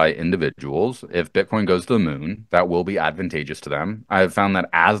held by individuals. If Bitcoin goes to the moon, that will be advantageous to them. I've found that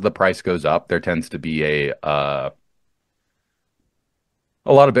as the price goes up, there tends to be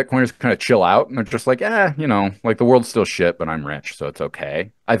a lot of Bitcoiners kind of chill out and they're just like, like the world's still shit, but I'm rich, so it's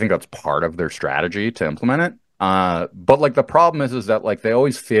okay. I think that's part of their strategy to implement it. But like the problem is that like they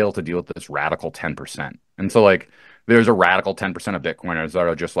always fail to deal with this radical 10%. And so like there's a radical 10% of Bitcoiners that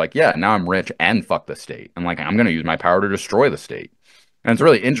are just like, yeah, now I'm rich and fuck the state. And like I'm gonna use my power to destroy the state. And it's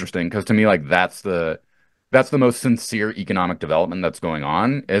really interesting because to me, like that's the most sincere economic development that's going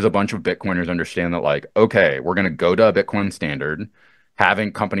on is a bunch of Bitcoiners understand that like, okay, we're going to go to a Bitcoin standard.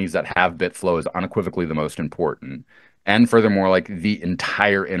 Having companies that have Bitflow is unequivocally the most important. And furthermore, like the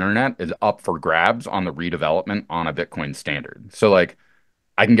entire internet is up for grabs on the redevelopment on a Bitcoin standard. So like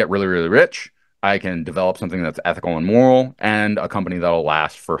I can get really, really rich. I can develop something that's ethical and moral and a company that'll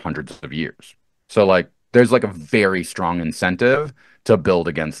last for hundreds of years. So like there's like a very strong incentive to build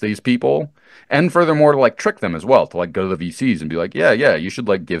against these people. And furthermore, to like trick them as well, to like go to the VCs and be like, yeah, yeah, you should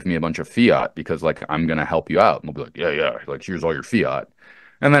like give me a bunch of fiat because like I'm gonna help you out. And they'll be like, yeah, yeah, like here's all your fiat.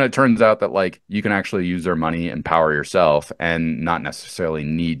 And then it turns out that like you can actually use their money and power yourself and not necessarily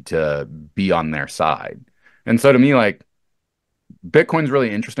need to be on their side. And so to me, like Bitcoin's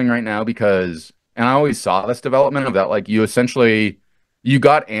really interesting right now because, and I always saw this development of that, like you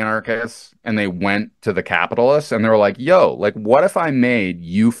got anarchists and they went to the capitalists and they were like, yo, like, what if I made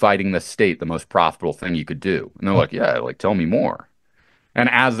you fighting the state the most profitable thing you could do? And they're like, yeah, like, tell me more. And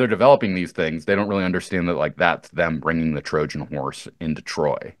as they're developing these things, they don't really understand that, like, that's them bringing the Trojan horse into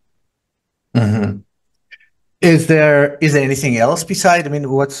Troy. Mhm. Is there anything else beside? I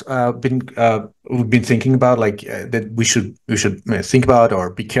mean, what's been we've been thinking about like that we should think about or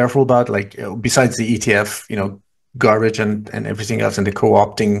be careful about like besides the ETF, garbage and everything else and the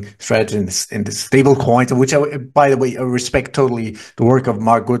co-opting strategy and the stable coins, which by the way, I respect totally the work of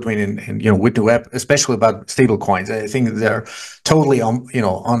Mark Goodwin and with the web, especially about stable coins. I think they're totally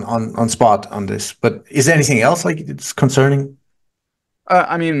on spot on this. But is there anything else like it's concerning?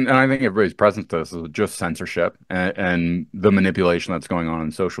 I mean, and I think everybody's present to this is just censorship and the manipulation that's going on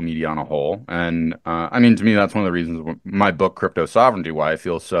in social media on a whole. And I mean, to me, that's one of the reasons my book, Crypto Sovereignty, why I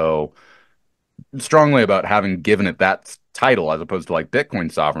feel so strongly about having given it that title as opposed to like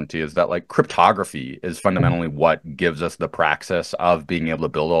Bitcoin sovereignty is that like cryptography is fundamentally what gives us the praxis of being able to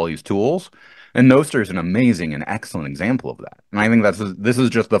build all these tools. And Nostr is an amazing and excellent example of that. And I think this is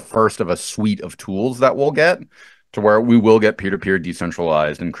just the first of a suite of tools that we'll get to where we will get peer-to-peer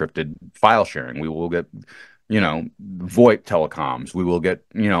decentralized encrypted file sharing. We will get, VoIP telecoms. We will get,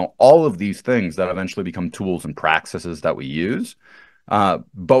 all of these things that eventually become tools and praxises that we use. But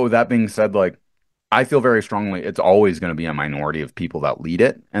with that being said, like I feel very strongly it's always going to be a minority of people that lead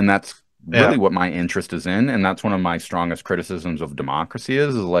it. And that's Yeah. really what my interest is in. And that's one of my strongest criticisms of democracy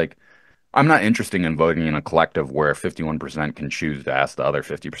is like, I'm not interested in voting in a collective where 51% can choose to ask the other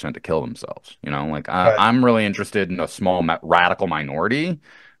 50% to kill themselves. Like Right. I'm really interested in a small radical minority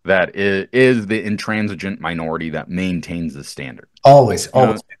that is the intransigent minority that maintains the standard. Always, You know,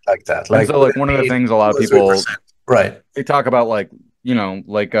 always been like that. and Like so like one of the things a lot of people 3%. Right. they talk about like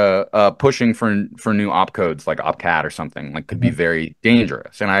like pushing for new opcodes like opcat or something like could be Mhm. very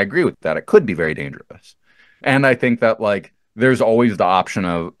dangerous, and I agree with that. It could be very dangerous, and I think that like there's always the option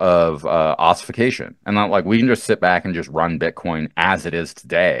of ossification, and not like we can just sit back and just run Bitcoin as it is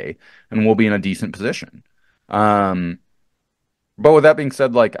today and we'll be in a decent position. um but with that being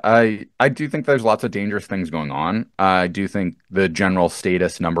said, like I do think there's lots of dangerous things going on. I do think the general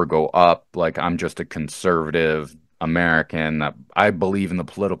status number go up. Like I'm just a conservative American that I believe in the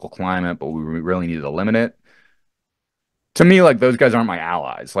political climate, but we really need to limit it. To me, like those guys aren't my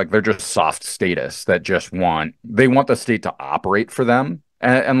allies. Like they're just soft status that just want they want the state to operate for them.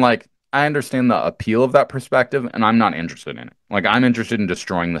 And like I understand the appeal of that perspective, and I'm not interested in it. Like, I'm interested in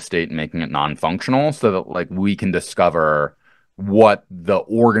destroying the state and making it non-functional so that like we can discover what the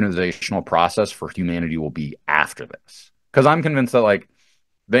organizational process for humanity will be after this. Because I'm convinced that like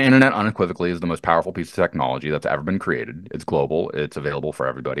the internet unequivocally is the most powerful piece of technology that's ever been created. It's global, it's available for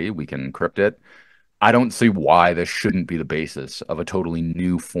everybody. We can encrypt it. I don't see why this shouldn't be the basis of a totally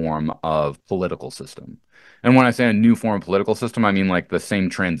new form of political system. And when I say a new form of political system, I mean like the same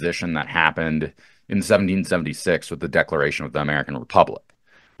transition that happened in 1776 with the Declaration of the American Republic.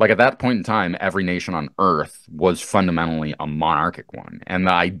 Like at that point in time, every nation on earth was fundamentally a monarchic one. And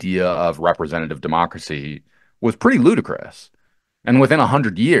the idea of representative democracy was pretty ludicrous. And within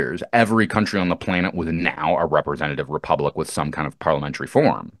 100 years, every country on the planet was now a representative republic with some kind of parliamentary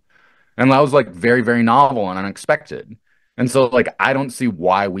form. And that was like very, very novel and unexpected. And so, like, I don't see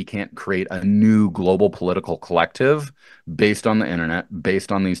why we can't create a new global political collective based on the internet,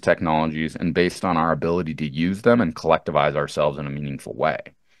 based on these technologies, and based on our ability to use them and collectivize ourselves in a meaningful way.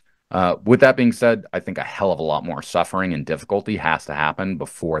 With that being said, I think a hell of a lot more suffering and difficulty has to happen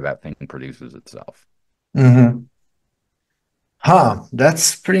before that thing produces itself. Hmm. Huh,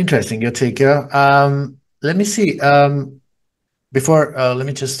 that's pretty interesting. Your take, yeah. Let me see. Before, let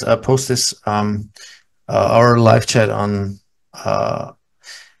me just post this our live chat on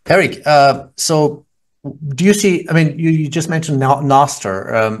Erik. So, do you see? I mean, you just mentioned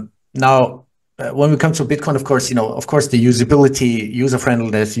Nostr. Now, when we come to Bitcoin, of course, of course, the usability, user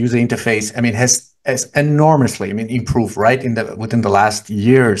friendliness, user interface. I mean, has enormously, I mean, improved, right, within the last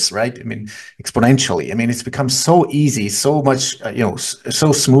years, right? I mean, exponentially. I mean, it's become so easy, so much,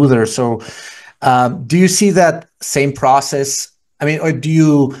 so smoother. So, do you see that same process? I mean, or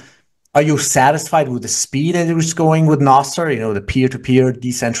are you satisfied with the speed that it was going with Nostr? The peer-to-peer,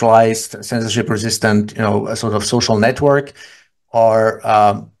 decentralized, censorship-resistant, a sort of social network, or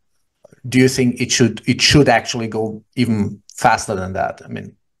do you think it should actually go even faster than that? I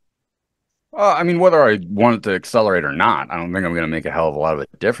mean, I mean, whether I want it to accelerate or not, I don't think I'm going to make a hell of a lot of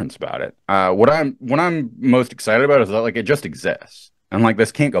a difference about it. What I'm most excited about is that like it just exists, and like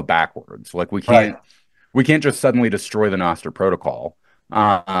this can't go backwards. Like right. we can't just suddenly destroy the Nostr protocol.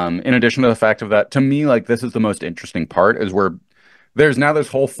 In addition to the fact of that, to me, like this is the most interesting part is where there's now this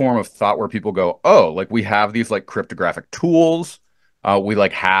whole form of thought where people go, oh, like we have these like cryptographic tools. We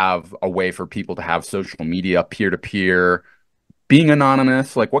like have a way for people to have social media peer to peer being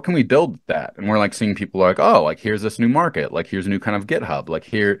anonymous, like what can we build with that? And we're like seeing people like, oh, like here's this new market, like here's a new kind of GitHub, like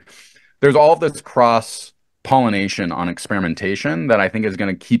here, there's all of this cross pollination on experimentation that I think is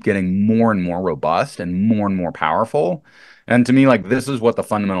going to keep getting more and more robust and more powerful. And to me, like this is what the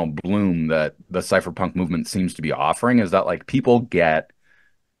fundamental bloom that the cypherpunk movement seems to be offering is that like people get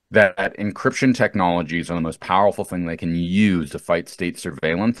that encryption technologies are the most powerful thing they can use to fight state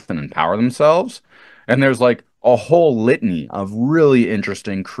surveillance and empower themselves. And there's like a whole litany of really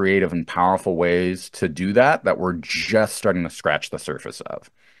interesting, creative, and powerful ways to do that that we're just starting to scratch the surface of.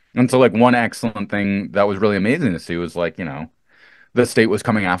 And so, like, one excellent thing that was really amazing to see was like, the state was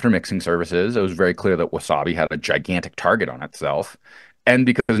coming after mixing services. It was very clear that Wasabi had a gigantic target on itself. And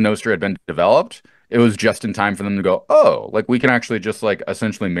because Nostr had been developed, it was just in time for them to go, oh, like we can actually just like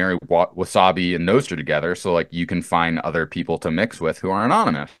essentially marry Wasabi and Nostr together. So like you can find other people to mix with who are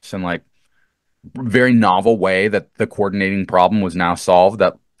anonymous. And like very novel way that the coordinating problem was now solved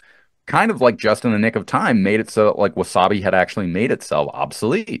that kind of like just in the nick of time made it so that like Wasabi had actually made itself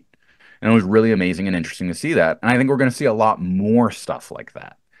obsolete. And it was really amazing and interesting to see that. And I think we're going to see a lot more stuff like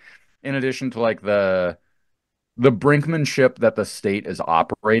that. In addition to like the brinkmanship that the state is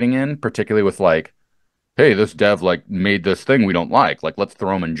operating in, particularly with like, hey, this dev like made this thing we don't like. Like, let's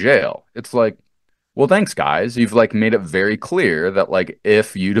throw him in jail. It's like, well, thanks, guys. You've like made it very clear that like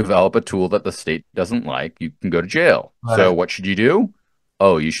if you develop a tool that the state doesn't like, you can go to jail. So Right. what should you do?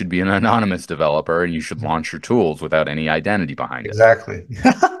 Oh, you should be an anonymous developer and you should launch your tools without any identity behind it. Exactly.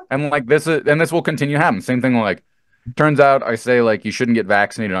 And like this will continue to happen. Same thing like turns out I say like you shouldn't get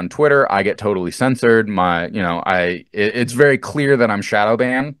vaccinated on Twitter. I get totally censored. It's very clear that I'm shadow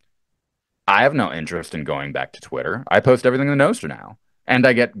banned. I have no interest in going back to Twitter. I post everything in the Nostr now. And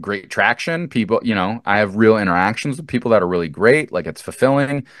I get great traction. People, I have real interactions with people that are really great. Like it's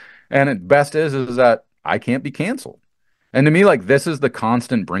fulfilling. And it best is that I can't be canceled. And to me, like this is the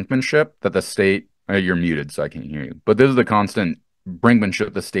constant brinkmanship that the state, you're muted, so I can't hear you. But this is the constant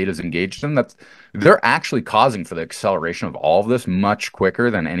brinkmanship the state is engaged in. They're actually causing for the acceleration of all of this much quicker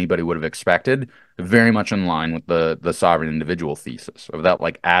than anybody would have expected. Very much in line with the sovereign individual thesis of that,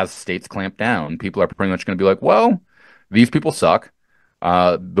 like as states clamp down, people are pretty much going to be like, well, these people suck.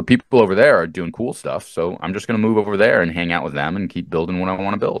 The people over there are doing cool stuff, so I'm just going to move over there and hang out with them and keep building what I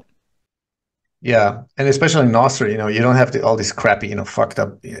want to build. Yeah, and especially in Nostr, you don't have all this crappy, fucked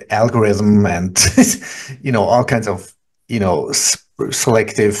up algorithm and all kinds of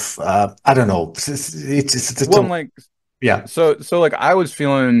selective. I don't know. It's Well, a I'm like, yeah. so like I was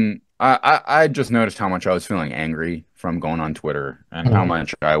feeling, I just noticed how much I was feeling angry from going on Twitter and how Mhm.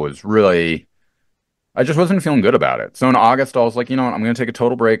 much I was really, I just wasn't feeling good about it. So in August, I was like, you know what, I'm going to take a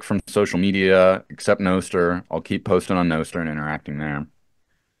total break from social media, except Nostr. I'll keep posting on Nostr and interacting there.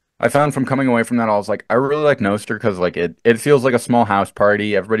 I found from coming away from that, I was like, I really like Nostr because like it feels like a small house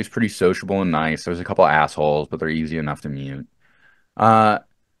party. Everybody's pretty sociable and nice. There's a couple assholes, but they're easy enough to mute. Uh,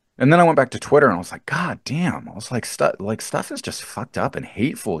 and then I went back to Twitter and I was like, God damn. I was like stuff is just fucked up and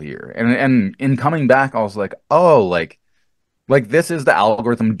hateful here. And in coming back, I was like, oh, like this is the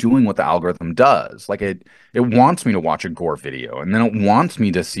algorithm doing what the algorithm does. Like it wants me to watch a gore video, and then it wants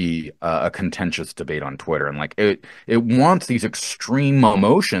me to see a contentious debate on Twitter, and like it wants these extreme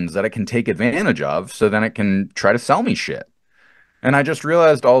emotions that it can take advantage of, so then it can try to sell me shit. And I just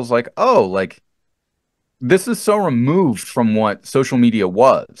realized I was like, oh, like this is so removed from what social media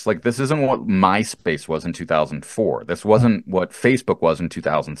was. Like, this isn't what MySpace was in 2004. This wasn't what Facebook was in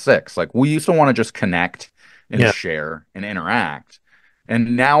 2006. Like, we used to want to just connect and Yeah. share and interact.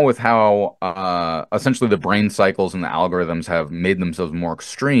 And now, with how essentially the brain cycles and the algorithms have made themselves more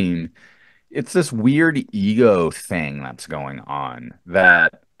extreme, it's this weird ego thing that's going on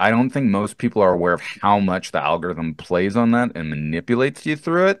that I don't think most people are aware of how much the algorithm plays on that and manipulates you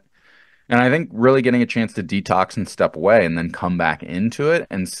through it. And I think really getting a chance to detox and step away and then come back into it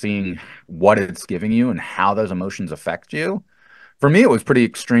and seeing what it's giving you and how those emotions affect you. For me, it was pretty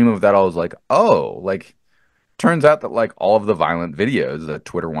extreme of that. I was like, oh, like turns out that like all of the violent videos that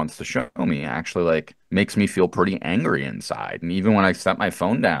Twitter wants to show me actually like makes me feel pretty angry inside. And even when I set my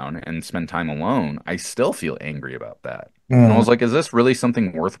phone down and spend time alone, I still feel angry about that. And I Mm. was like, is this really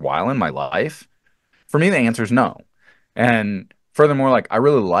something worthwhile in my life? For me, the answer is no. And furthermore, like I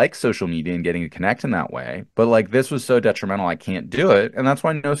really like social media and getting to connect in that way, but like this was so detrimental, I can't do it. And that's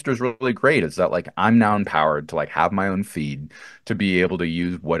why Nostr is really great. Is that like I'm now empowered to like have my own feed to be able to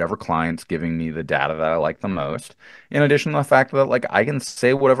use whatever client's giving me the data that I like the most. In addition to the fact that like I can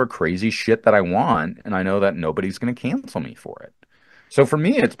say whatever crazy shit that I want, and I know that nobody's going to cancel me for it. So for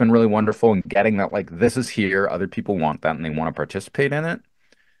me, it's been really wonderful in getting that like this is here, other people want that and they want to participate in it.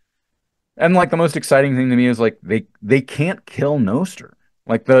 And like the most exciting thing to me is like they can't kill Nostr.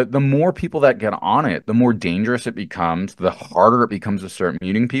 Like the more people that get on it, the more dangerous it becomes, the harder it becomes to start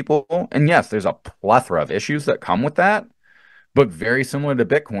muting people. And yes, there's a plethora of issues that come with that, but very similar to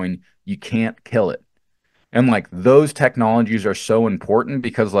Bitcoin, you can't kill it. And like those technologies are so important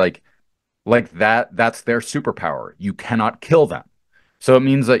because like that's their superpower. You cannot kill them. So it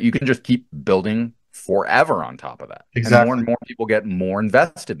means that you can just keep building forever on top of that. Exactly. And more people get more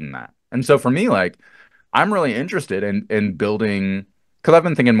invested in that. And so for me, like I'm really interested in building because I've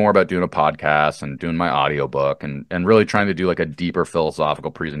been thinking more about doing a podcast and doing my audiobook and really trying to do like a deeper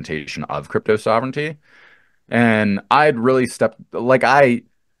philosophical presentation of crypto sovereignty. And I'd really stepped like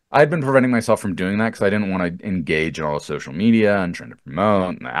I'd been preventing myself from doing that because I didn't want to engage in all the social media and trying to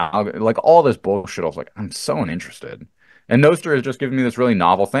promote and like all this bullshit. I was like, I'm so uninterested. And Nostr has just given me this really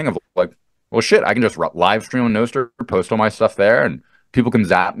novel thing of like, well, shit, I can just live stream on Nostr, post all my stuff there, and people can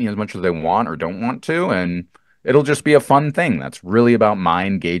zap me as much as they want or don't want to, and it'll just be a fun thing that's really about my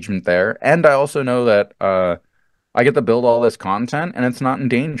engagement there. And I also know that I get to build all this content and it's not in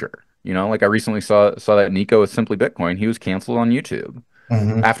danger. You know, like I recently saw that Nico with Simply Bitcoin, he was canceled on YouTube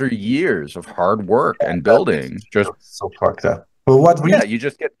Hmm. after years of hard work and That's building. Just so fucked up. But what yeah, reason? you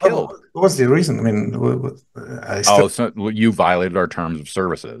just get What killed. was the reason? I mean, I still. Oh, so well, you violated our terms of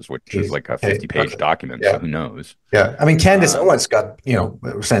services, which is Geez. like a Okay. 50-page Okay. document. So Yeah. who knows? Yeah, I mean, Candace Um, Owens got,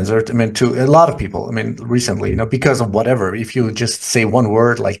 censored. I mean, to a lot of people. I mean, recently, because of whatever. If you just say one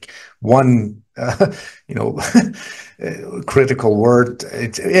word, like one, you know, critical word.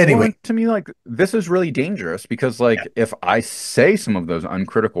 It's Well, anyway. and to me, like this is really dangerous because, like, if I say some of those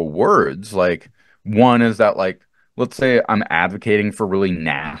uncritical words, like one is that, like, let's say I'm advocating for really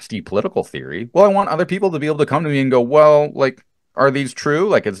nasty political theory. Well, I want other people to be able to come to me and go, well, like, are these true?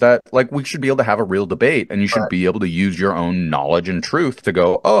 Like, is that like we should be able to have a real debate, and you should Right. be able to use your own knowledge and truth to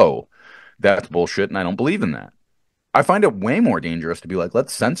go, oh, that's bullshit, and I don't believe in that. I find it way more dangerous to be like,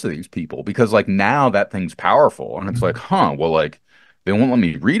 let's censor these people because like now that thing's powerful and it's like, huh, well, like they won't let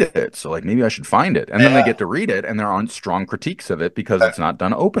me read it. So like maybe I should find it. And then they Yeah. get to read it and there aren't strong critiques of it because it's not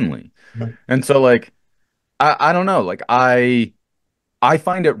done openly. And so like I don't know, like I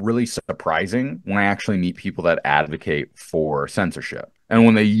find it really surprising when I actually meet people that advocate for censorship. and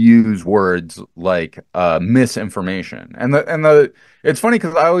when they use words like misinformation. And the it's funny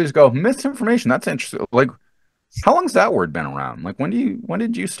because I always go, misinformation, that's interesting. Like, how long's that word been around? Like, when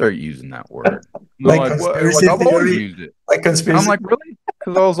did you start using that word? And they're Like like, what? Like, conspiracy I've always theory, used it. like And I'm conspiracy. like, really?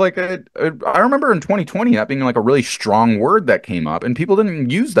 Because I was like, I remember in 2020 that being like a really strong word that came up, and people didn't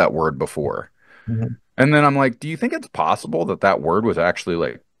use that word before. Mhm. And then I'm like, do you think it's possible that that word was actually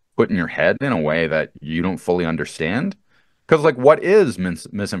like put in your head in a way that you don't fully understand? Because like, what is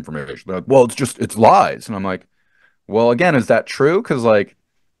misinformation? They're like, well, it's lies. And I'm like, well, again, is that true? Because like,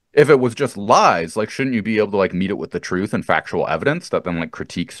 if it was just lies, like, shouldn't you be able to like meet it with the truth and factual evidence that then like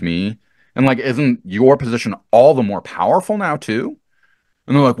critiques me? And like, isn't your position all the more powerful now too?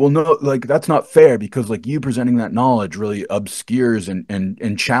 And they're like, well, no, like that's not fair because like you presenting that knowledge really obscures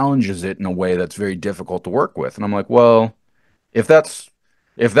and challenges it in a way that's very difficult to work with. And I'm like, well, if that's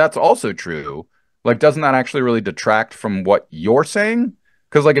also true, like doesn't that actually really detract from what you're saying?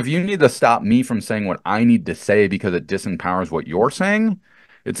 Because like if you need to stop me from saying what I need to say because it disempowers what you're saying,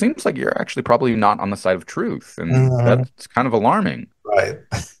 it seems like you're actually probably not on the side of truth, and Mhm. that's kind of alarming. Right.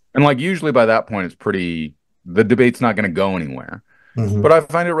 And like usually by that point, the debate's not going to go anywhere. But Mhm. I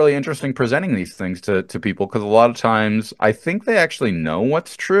find it really interesting presenting these things to people because a lot of times I think they actually know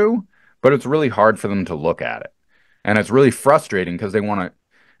what's true, but it's really hard for them to look at it. And it's really frustrating because they want to.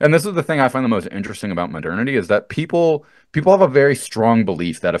 And this is the thing I find the most interesting about modernity is that people have a very strong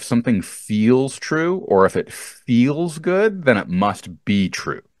belief that if something feels true or if it feels good, then it must be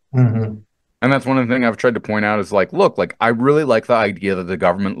true. Mhm. And that's one of the things I've tried to point out is like, look, like I really like the idea that the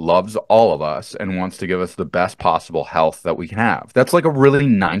government loves all of us and wants to give us the best possible health that we can have. That's like a really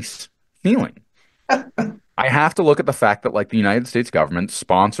nice feeling. I have to look at the fact that like the United States government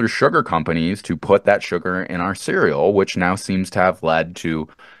sponsors sugar companies to put that sugar in our cereal, which now seems to have led to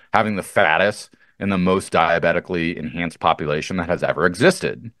having the fattest and the most diabetically enhanced population that has ever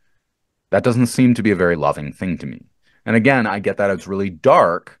existed. That doesn't seem to be a very loving thing to me. And again, I get that it's really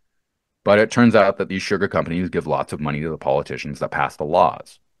dark, but it turns out that these sugar companies give lots of money to the politicians that pass the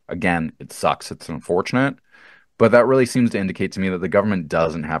laws. Again, it sucks. It's unfortunate, but that really seems to indicate to me that the government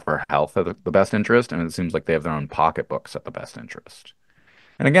doesn't have our health at the best interest, and it seems like they have their own pocketbooks at the best interest.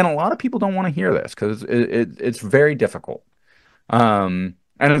 And again, a lot of people don't want to hear this because it's very difficult. And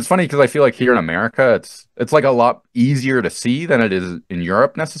it's funny because I feel like here in America, it's like a lot easier to see than it is in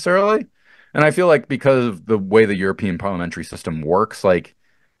Europe necessarily. And I feel like because of the way the European parliamentary system works, like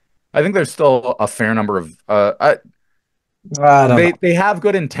I think there's still a fair number of I don't know. they have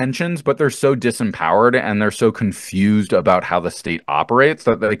good intentions, but they're so disempowered and they're so confused about how the state operates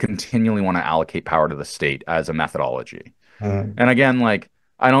that they continually want to allocate power to the state as a methodology. Mhm. And again, like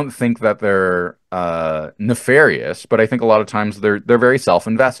I don't think that they're nefarious, but I think a lot of times they're very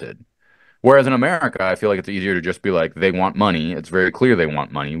self-invested. Whereas in America, I feel like it's easier to just be like they want money. It's very clear they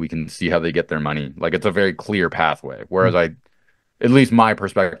want money. We can see how they get their money. Like it's a very clear pathway. Whereas at least my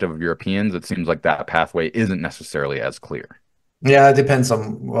perspective of Europeans, it seems like that pathway isn't necessarily as clear. Yeah, it depends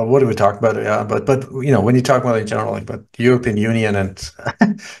on well, what do we talk about? Yeah, but when you talk about it in general, like but European Union and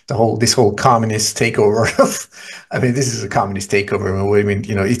this whole communist takeover of, I mean, this is a communist takeover. I mean,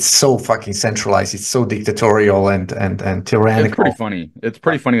 it's so fucking centralized. It's so dictatorial and It's pretty tyrannical. funny. It's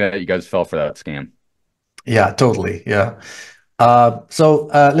pretty funny that you guys fell for that scam. Yeah, totally. Yeah.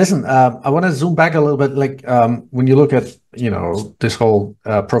 Listen, I want to zoom back a little bit. Like when you look at this whole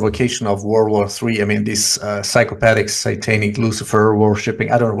provocation of World War III. I mean, these psychopathic, satanic Lucifer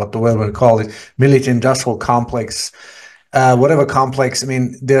worshipping. I don't know what the world would call it. Military-industrial complex, whatever complex. I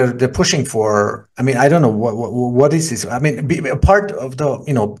mean, they're pushing for. I mean, I don't know what is this. I mean, a part of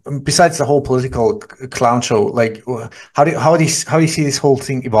the besides the whole political clown show. Like, how do you see this whole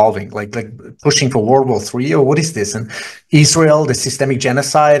thing evolving? Like pushing for World War III, or what is this? And Israel, the systemic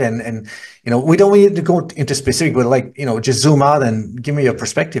genocide, and we don't need to go into specific, but like just zoom out and give me your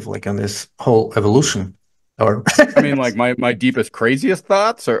perspective, like on this whole evolution. Or I mean, like my deepest, craziest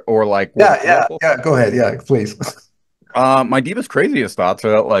thoughts, or like yeah, what? yeah, yeah. Go ahead, yeah, please. My deepest, craziest thoughts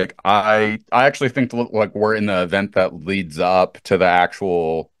are that like I actually think like we're in the event that leads up to the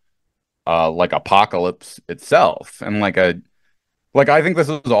actual like apocalypse itself, and like I think this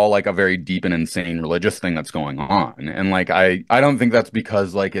is all like a very deep and insane religious thing that's going on, and like I don't think that's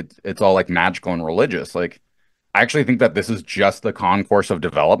because like it's all like magical and religious. Like I actually think that this is just the concourse of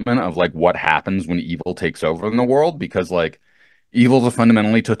development of like what happens when evil takes over in the world because like evil's a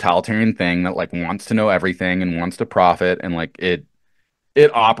fundamentally totalitarian thing that like wants to know everything and wants to profit and like it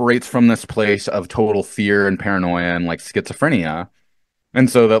operates from this place of total fear and paranoia and like schizophrenia. And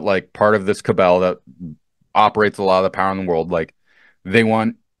so that like part of this cabal that operates a lot of the power in the world, like they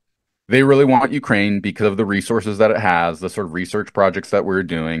want they really want Ukraine because of the resources that it has, the sort of research projects that we're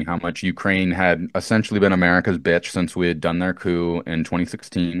doing, how much Ukraine had essentially been America's bitch since we had done their coup in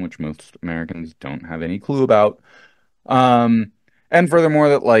 2016, which most Americans don't have any clue about. Um, and furthermore,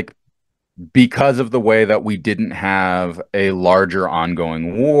 that like because of the way that we didn't have a larger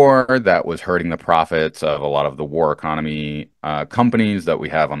ongoing war that was hurting the profits of a lot of the war economy companies that we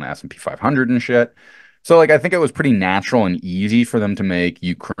have on the S&P 500 and shit. So like I think it was pretty natural and easy for them to make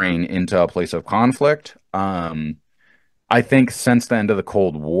Ukraine into a place of conflict. I think since the end of the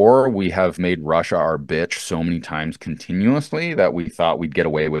Cold War, we have made Russia our bitch so many times continuously that we thought we'd get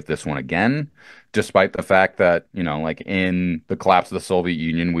away with this one again, despite the fact that, you know, like in the collapse of the Soviet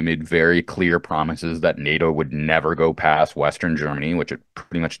Union, we made very clear promises that NATO would never go past Western Germany, which it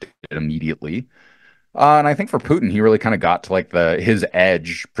pretty much did immediately. And I think for Putin, he really kind of got to like the his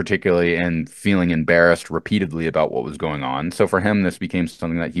edge, particularly in feeling embarrassed repeatedly about what was going on. So for him, this became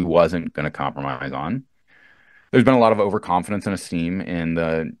something that he wasn't going to compromise on. There's been a lot of overconfidence and esteem in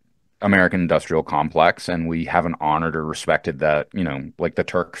the American industrial complex, and we haven't honored or respected that, you know, like the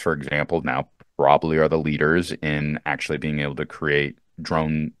Turks, for example, now probably are the leaders in actually being able to create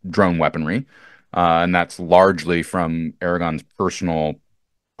drone weaponry. And that's largely from Aragon's personal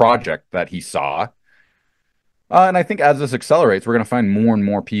project that he saw. And I think as this accelerates, we're going to find more and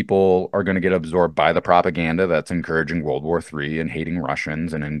more people are going to get absorbed by the propaganda that's encouraging World War III and hating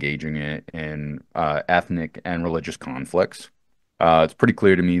Russians and engaging it in ethnic and religious conflicts. It's pretty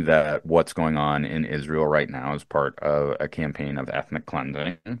clear to me that what's going on in Israel right now is part of a campaign of ethnic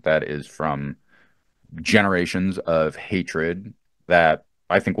cleansing that is from generations of hatred that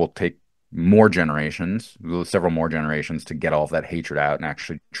I think will take more generations, several more generations to get all of that hatred out and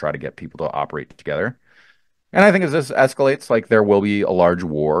actually try to get people to operate together. And I think as this escalates, like there will be a large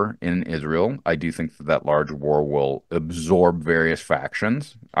war in Israel. I do think that that large war will absorb various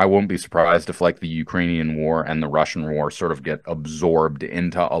factions. I won't be surprised if like the Ukrainian war and the Russian war sort of get absorbed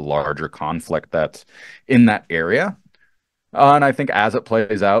into a larger conflict that's in that area. And I think as it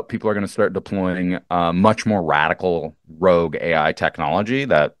plays out, people are going to start deploying much more radical rogue AI technology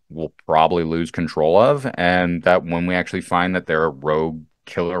that we'll probably lose control of. And that when we actually find that there are rogue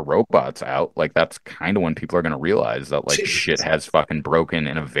killer robots out, like that's kind of when people are going to realize that like shit has fucking broken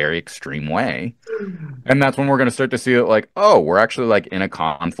in a very extreme way. And that's when we're going to start to see it like, oh, we're actually like in a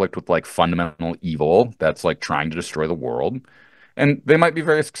conflict with like fundamental evil that's like trying to destroy the world. And they might be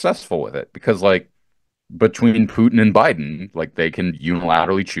very successful with it because like between Putin and Biden, like they can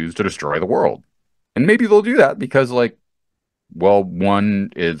unilaterally choose to destroy the world. And maybe they'll do that because like, well,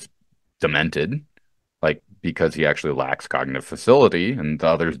 one is demented, like because he actually lacks cognitive facility, and the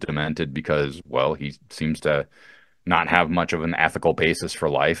other's demented because, well, he seems to not have much of an ethical basis for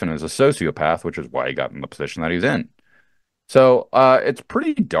life and is a sociopath, which is why he got in the position that he's in. So it's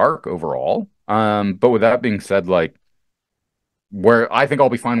pretty dark overall. But with that being said, like where I think I'll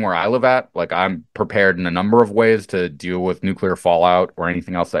be fine where I live at. Like I'm prepared in a number of ways to deal with nuclear fallout or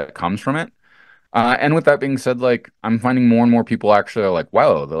anything else that comes from it. And with that being said, like I'm finding more and more people actually are like,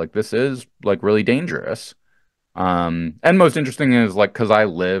 wow, they're like this is like really dangerous. And most interesting is like because I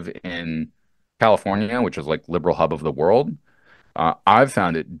live in California, which is like liberal hub of the world. I've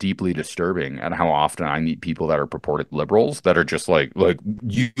found it deeply disturbing at how often I meet people that are purported liberals that are just like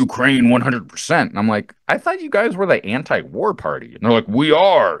Ukraine 100%. And I'm like, I thought you guys were the anti-war party. And they're like, we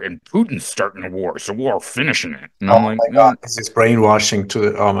are, and Putin's starting a war, so we're finishing it. And I'm Oh like, my God, this is brainwashing to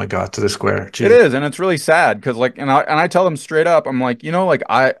the, oh my God, to the square. it Jeez. is, and it's really sad because like and I tell them straight up, I'm like, you know, like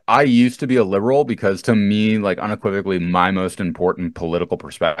I used to be a liberal because to me, like unequivocally, my most important political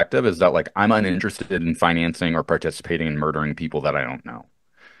perspective is that like I'm uninterested in financing or participating in murdering people that I don't know.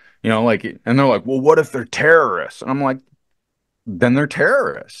 You know, like and they're like, well, what if they're terrorists? And I'm like, then they're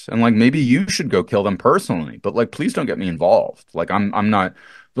terrorists. And like maybe you should go kill them personally, but like please don't get me involved. Like I'm not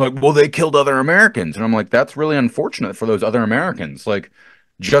like, well, they killed other Americans. And I'm like, that's really unfortunate for those other Americans. Like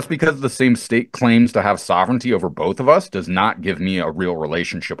just because the same state claims to have sovereignty over both of us does not give me a real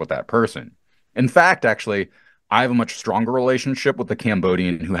relationship with that person. In fact, actually, I have a much stronger relationship with the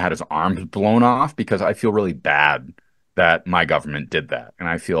Cambodian who had his arms blown off because I feel really bad that my government did that. And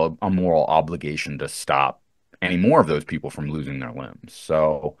I feel a moral obligation to stop any more of those people from losing their limbs.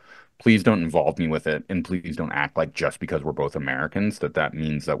 So please don't involve me with it. And please don't act like just because we're both Americans that that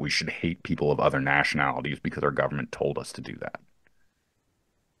means that we should hate people of other nationalities because our government told us to do that.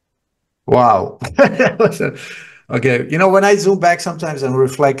 Wow. Listen, okay, you know, when I zoom back sometimes and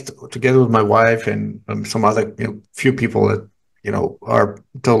reflect together with my wife and some other, few people that, are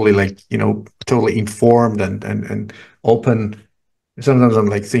totally like, totally informed and open. sometimes I'm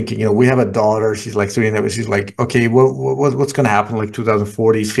like thinking, we have a daughter. She's like 3 she's like, okay, what's going to happen like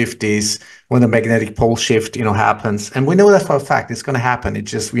 2040s, 50s when the magnetic pole shift, happens? And we know that for a fact. It's going to happen.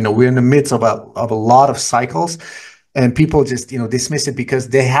 It's just, we're in the midst of a lot of cycles, and people just, dismiss it because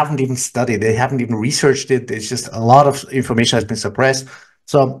they haven't even studied, they haven't even researched it. There's just a lot of information has been suppressed.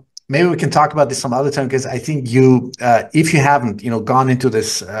 So maybe we can talk about this some other time, because I think if you haven't, gone into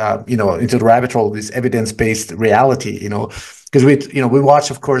this, into the rabbit hole, this evidence-based reality, because we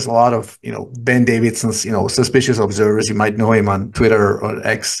watch, of course, a lot of, Ben Davidson's, suspicious observers. You might know him on Twitter or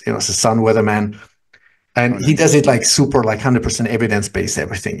X, as a sun weatherman, and Oh, he nice. does it like super, like 100% evidence-based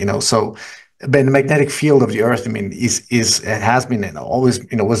everything, so. But the magnetic field of the Earth, I mean, is it has been and always,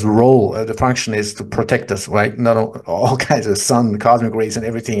 was the role, the function is to protect us, right? Not all kinds of sun, cosmic rays, and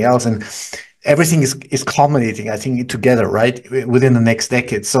everything else, and everything is culminating, I think, together, right, within the next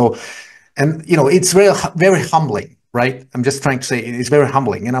decade. So, and it's very humbling, right? I'm just trying to say it's very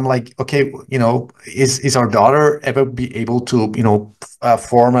humbling, and I'm like, okay, is our daughter ever be able to,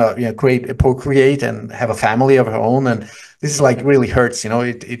 form procreate and have a family of her own? And this is like really hurts, Oh,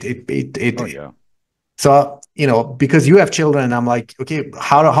 it yeah. so, because you have children, I'm like, okay,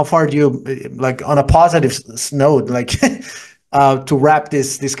 how far do you, like, on a positive note, like, to wrap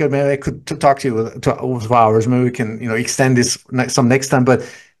this good, maybe I could talk to you 2 hours. Maybe we can, extend this some next time. But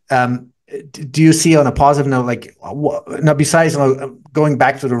do you see, on a positive note, like, now, besides, going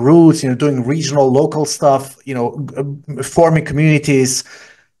back to the roots, doing regional, local stuff, forming communities,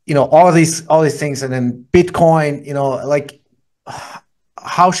 all these things, and then Bitcoin, like,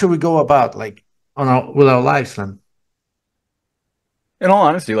 how should we go about, like, with our lives then? In all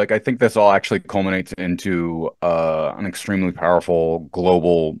honesty, like I think this all actually culminates into an extremely powerful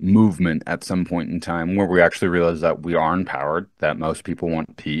global movement at some point in time where we actually realize that we are empowered, that most people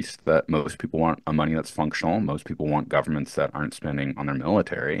want peace, that most people want a money that's functional, most people want governments that aren't spending on their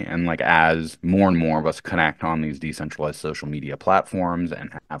military. And like as more and more of us connect on these decentralized social media platforms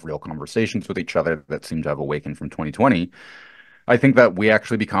and have real conversations with each other that seem to have awakened from 2020, I think that we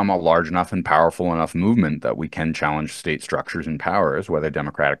actually become a large enough and powerful enough movement that we can challenge state structures and powers, whether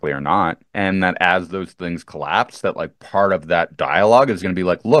democratically or not. And that as those things collapse, that like part of that dialogue is going to be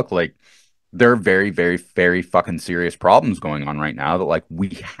like, look, like there are very, very, very fucking serious problems going on right now that like we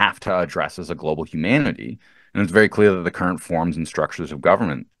have to address as a global humanity. And it's very clear that the current forms and structures of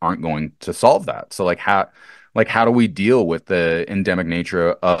government aren't going to solve that. So like how do we deal with the endemic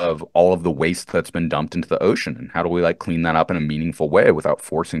nature of all of the waste that's been dumped into the ocean? And how do we like clean that up in a meaningful way without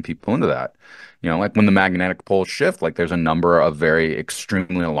forcing people into that? Like when the magnetic poles shift, like there's a number of very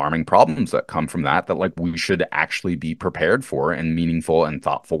extremely alarming problems that come from that like we should actually be prepared for in meaningful and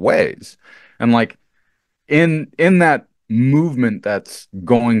thoughtful ways. And like in that movement that's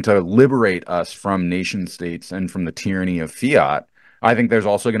going to liberate us from nation states and from the tyranny of fiat, I think there's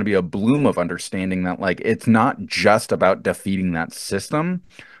also going to be a bloom of understanding that like it's not just about defeating that system,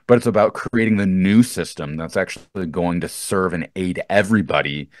 but it's about creating the new system that's actually going to serve and aid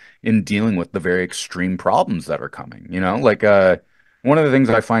everybody in dealing with the very extreme problems that are coming. Like one of the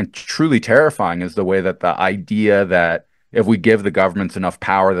things I find truly terrifying is the way that the idea that if we give the governments enough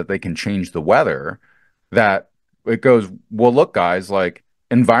power that they can change the weather, that it goes, well, look, guys, like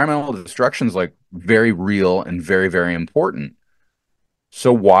environmental destruction is like very real and very, very important.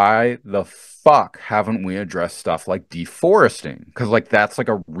 So why the fuck haven't we addressed stuff like deforesting? Because like that's like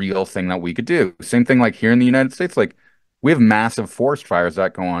a real thing that we could do. Same thing like here in the United States, like we have massive forest fires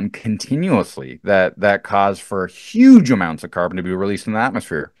that go on continuously that cause for huge amounts of carbon to be released in the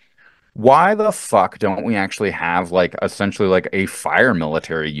atmosphere. Why the fuck don't we actually have like essentially like a fire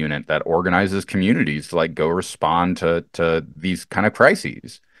military unit that organizes communities to like go respond to these kind of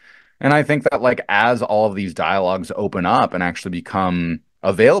crises? And I think that like as all of these dialogues open up and actually become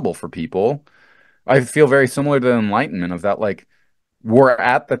available for people, I feel very similar to the Enlightenment of that like we're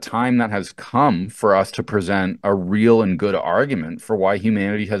at the time that has come for us to present a real and good argument for why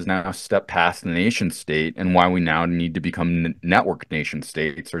humanity has now stepped past the nation state and why we now need to become network nation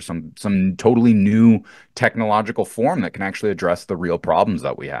states or some totally new technological form that can actually address the real problems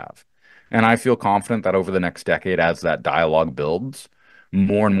that we have. And I feel confident that over the next decade, as that dialogue builds,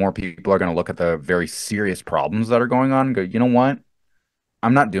 more and more people are going to look at the very serious problems that are going on and go, you know what?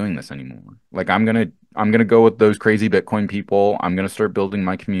 I'm not doing this anymore. Like I'm gonna go with those crazy Bitcoin people. I'm gonna start building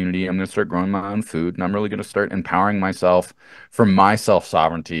my community. I'm gonna start growing my own food, and I'm really gonna start empowering myself for my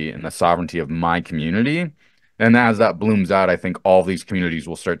self-sovereignty and the sovereignty of my community. And as that blooms out, I think all these communities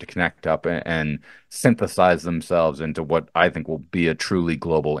will start to connect up and synthesize themselves into what I think will be a truly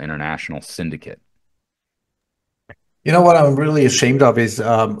global international syndicate. You know what I'm really ashamed of is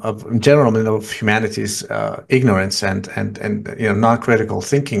of in general, of humanity's ignorance and non-critical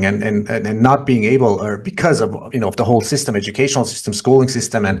thinking and not being able, or because of of the whole system, educational system, schooling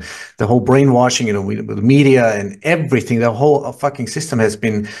system, and the whole brainwashing, with the media and everything. The whole fucking system has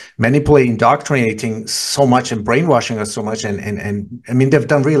been manipulating, indoctrinating so much and brainwashing us so much, and I mean they've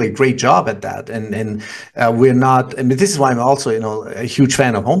done really a great job at that, and we're not. I mean, this is why I'm also a huge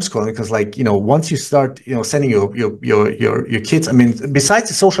fan of homeschooling, because like once you start sending your kids. I mean, besides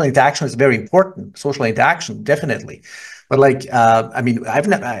the social interaction is very important. Social interaction, definitely. But like, I mean,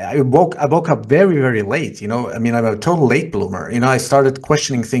 I woke up very, very late. I mean, I'm a total late bloomer. I started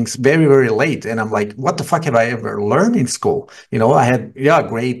questioning things very, very late, and I'm like, what the fuck have I ever learned in school? I had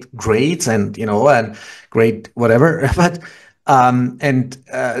great grades and great whatever, but and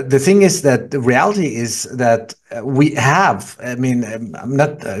the thing is that the reality is that we have. I mean, I'm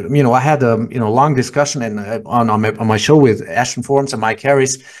not. I had a long discussion on my show with Ashton Forbes and Mike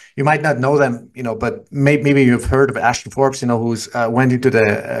Harris. You might not know them, but maybe you've heard of Ashton Forbes, who's went into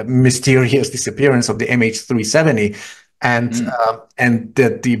the mysterious disappearance of the MH370, and Mm.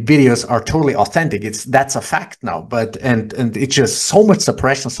 that the videos are totally authentic. That's a fact now. But and it's just so much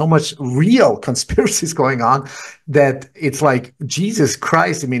suppression, so much real conspiracies going on, that it's like, Jesus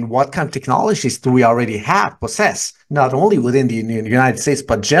Christ. I mean, what kind of technologies do we already have, possess, not only within the United States,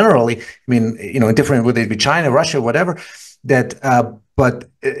 but generally? I mean, in different, whether it be China, Russia, whatever, that but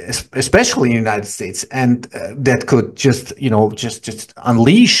especially in the United States, and that could just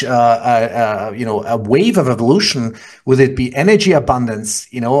unleash a wave of evolution. Would it be energy abundance,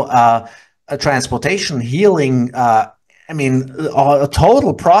 transportation, healing, I mean, a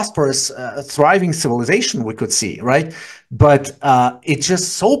total prosperous, thriving civilization we could see, right? But it's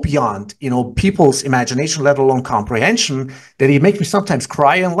just so beyond, people's imagination, let alone comprehension, that it makes me sometimes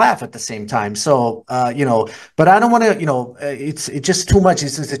cry and laugh at the same time. So, but I don't want to, it's just too much.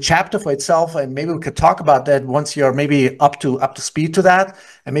 It's a chapter for itself, and maybe we could talk about that once you're maybe up to speed to that,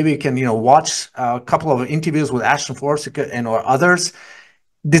 and maybe you can, watch a couple of interviews with Ashton Forbes and or others.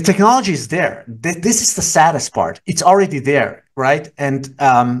 The technology is there. This is the saddest part. It's already there, right? And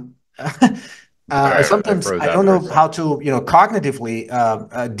Sorry, I sometimes froze I out don't for a know how second. to,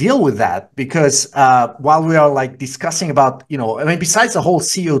 cognitively deal with that, because while we are like discussing about, I mean, besides the whole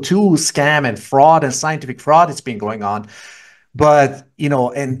CO2 scam and fraud and scientific fraud that's been going on, but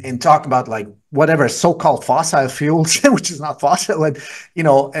and talk about like whatever so-called fossil fuels, which is not fossil, and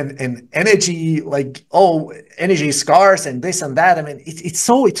and energy, like, oh, energy is scarce and this and that. I mean, it's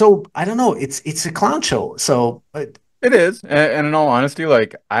so I don't know, it's a clown show. So It is, and in all honesty,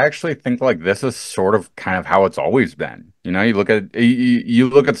 like I actually think like this is sort of kind of how it's always been. You look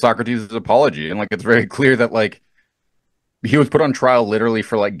at Socrates' apology, and like it's very clear that like he was put on trial literally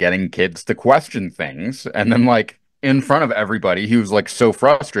for like getting kids to question things, and then like in front of everybody he was like so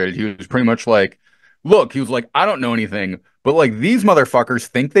frustrated, he was pretty much like, look, he was like, I don't know anything, but like these motherfuckers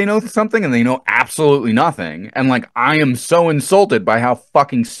think they know something and they know absolutely nothing, and like I am so insulted by how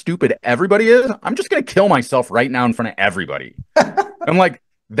fucking stupid everybody is, I'm just gonna kill myself right now in front of everybody. And like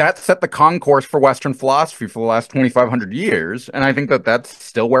that set the concourse for Western philosophy for the last 2,500 years. And I think that that's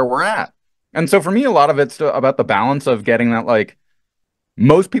still where we're at. And so for me, a lot of it's about the balance of getting that, like,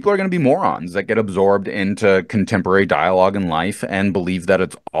 most people are going to be morons that get absorbed into contemporary dialogue in life and believe that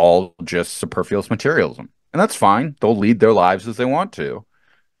it's all just superfluous materialism. And that's fine. They'll lead their lives as they want to.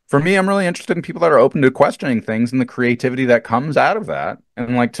 For me, I'm really interested in people that are open to questioning things and the creativity that comes out of that.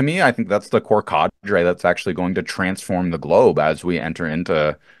 And like to me, I think that's the core cadre that's actually going to transform the globe as we enter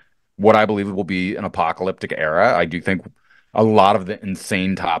into what I believe will be an apocalyptic era. I do think a lot of the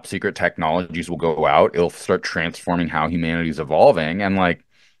insane top secret technologies will go out. It'll start transforming how humanity's evolving. And like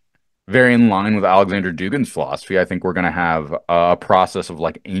very in line with Alexander Dugin's philosophy, I think we're going to have a process of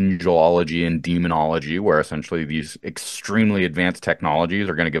like angelology and demonology, where essentially these extremely advanced technologies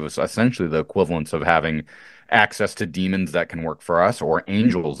are going to give us essentially the equivalence of having access to demons that can work for us or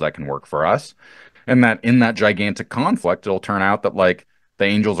angels that can work for us. And that in that gigantic conflict, it'll turn out that like the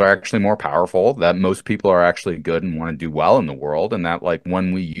angels are actually more powerful, that most people are actually good and want to do well in the world, and that like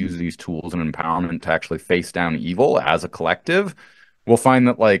when we use these tools and empowerment to actually face down evil as a collective, we'll find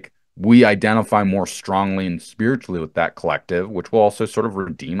that like we identify more strongly and spiritually with that collective, which will also sort of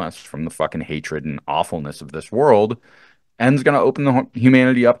redeem us from the fucking hatred and awfulness of this world, and is going to open the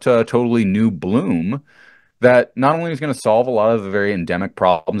humanity up to a totally new bloom that not only is going to solve a lot of the very endemic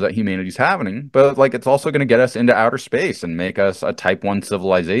problems that humanity's having, but like it's also going to get us into outer space and make us a type 1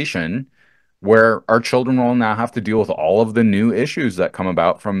 civilization where our children will now have to deal with all of the new issues that come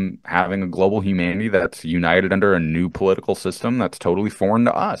about from having a global humanity that's united under a new political system that's totally foreign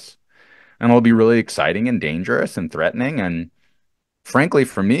to us. and it'll be really exciting and dangerous and threatening. And frankly,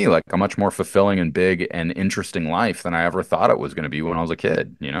 for me, like a much more fulfilling and big and interesting life than I ever thought it was going to be when I was a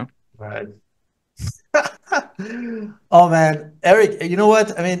kid, you know? Right. Oh man, Eric, you know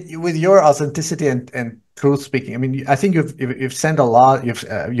what? I mean, with your authenticity and truth speaking, I mean, I think you've sent a lot,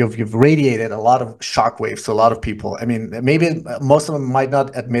 you've radiated a lot of shockwaves to a lot of people. I mean, maybe most of them might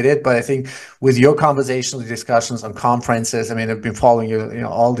not admit it, but I think with your conversations, discussions on conferences, I mean, I've been following you, you know,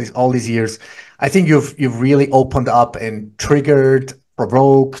 all these years. I think you've really opened up and triggered,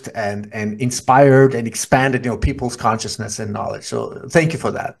 provoked, and inspired and expanded, you know, people's consciousness and knowledge. So thank you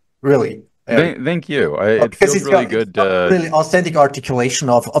for that, really, Eric. Thank you. Well, It because feels it's your, really it's good your to, really authentic articulation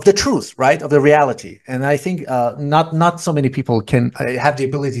of the truth, right? Of the reality. And I think not so many people can have the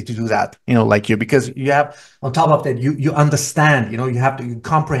ability to do that, you know, like you, because you have on top of that, you understand, you know, you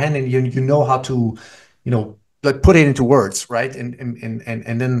comprehend and you know how to, you know, like put it into words, right? And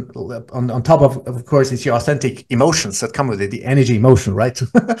then on top of course, it's your authentic emotions that come with it, the energy emotion, right?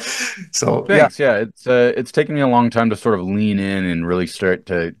 So yeah. thanks. Yeah, it's taken me a long time to sort of lean in and really start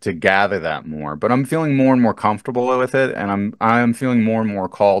to gather that more, but I'm feeling more and more comfortable with it, and I'm feeling more and more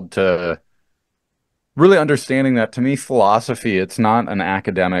called to really understanding that to me, philosophy, it's not an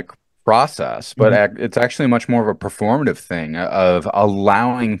academic process, but Mhm. it's actually much more of a performative thing of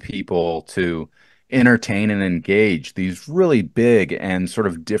allowing people to entertain and engage these really big and sort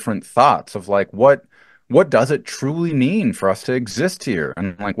of different thoughts of like what does it truly mean for us to exist here?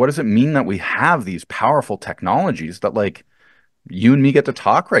 And like what does it mean that we have these powerful technologies that like you and me get to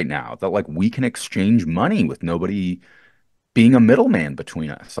talk right now, that like we can exchange money with nobody being a middleman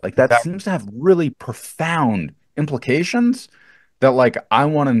between us. Like that seems to have really profound implications that like I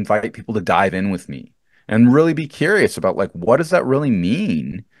want to invite people to dive in with me and really be curious about like what does that really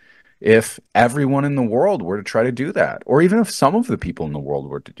mean if everyone in the world were to try to do that, or even if some of the people in the world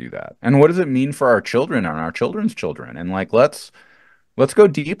were to do that, and what does it mean for our children and our children's children? And like let's go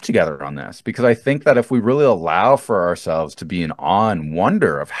deep together on this, because I think that if we really allow for ourselves to be in awe and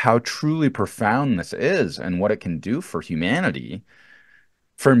wonder of how truly profound this is and what it can do for humanity,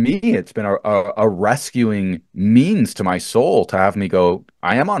 for me, it's been a rescuing means to my soul to have me go,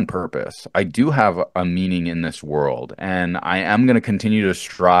 I am on purpose. I do have a meaning in this world, and I am going to continue to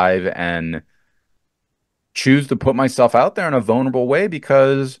strive and choose to put myself out there in a vulnerable way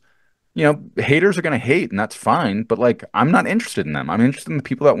because haters are going to hate, and that's fine. But like, I'm not interested in them. I'm interested in the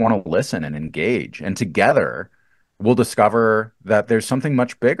people that want to listen and engage. And together, we'll discover that there's something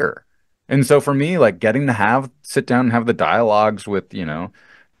much bigger. And so for me, like getting to sit down and have the dialogues with,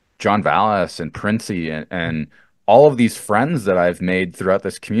 John Vallis and Princey and all of these friends that I've made throughout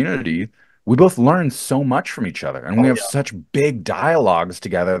this community, we both learn so much from each other. And we Oh have yeah. such big dialogues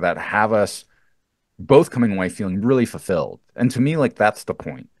together that have us both coming away feeling really fulfilled. And to me, like that's the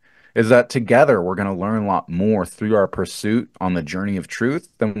point, is that together we're going to learn a lot more through our pursuit on the journey of truth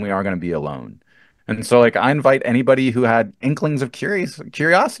than we are going to be alone. And so like I invite anybody who had inklings of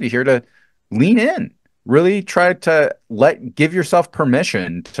curiosity here to lean in, really try to give yourself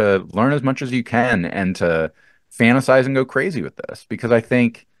permission to learn as much as you can and to fantasize and go crazy with this, because I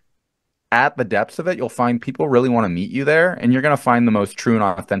think at the depths of it, you'll find people really want to meet you there, and you're going to find the most true and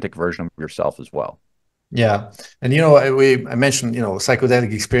authentic version of yourself as well. Yeah, and you know, I mentioned, you know,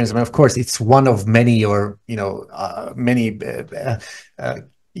 psychedelic experience. I mean, of course, it's one of many, or you know, many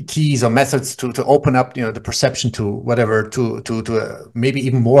keys or methods to open up, you know, the perception to whatever, to maybe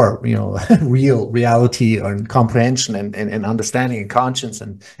even more, you know, real reality and comprehension and understanding and conscience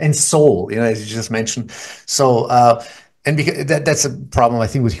and soul, you know, as you just mentioned. So and because that's a problem, I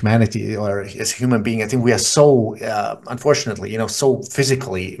think, with humanity or as a human being. I think we are so, unfortunately, you know, so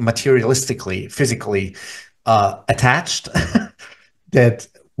physically, materialistically, physically attached that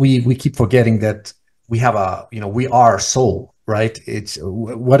we keep forgetting that we have a, you know, we are soul, right? It's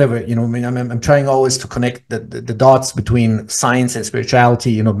whatever, you know. I mean, I'm trying always to connect the dots between science and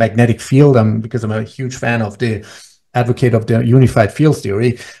spirituality. You know, magnetic field. Because I'm a huge fan of the advocate of the unified field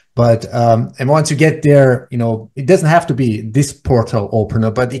theory. But and once you get there, you know, it doesn't have to be this portal opener,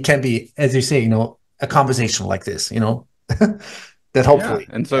 but it can be, as you say, you know, a conversation like this, you know, that Yeah, hopefully,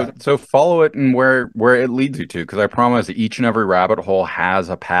 and yeah. so follow it and where it leads you to, because I promise each and every rabbit hole has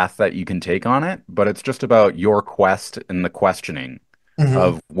a path that you can take on it, but it's just about your quest and the questioning Mhm.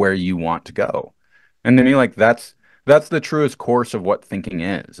 of where you want to go. And to me, like that's the truest course of what thinking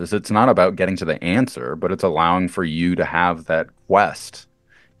is it's not about getting to the answer, but it's allowing for you to have that quest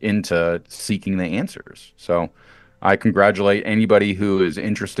into seeking the answers. So I congratulate anybody who is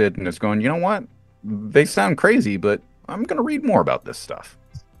interested and is going, you know what? They sound crazy, but I'm going to read more about this stuff.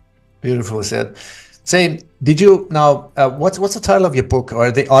 Beautifully said. Say, did you now? What's the title of your book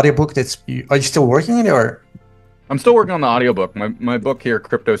or the audiobook? Are you still working on it or I'm still working on the audiobook. My book here,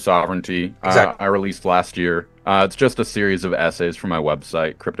 Crypto Sovereignty, exactly? I released last year. It's just a series of essays from my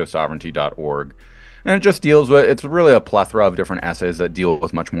website, cryptosovereignty.org. And it just deals with, it's really a plethora of different essays that deal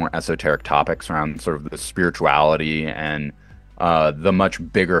with much more esoteric topics around sort of the spirituality and the much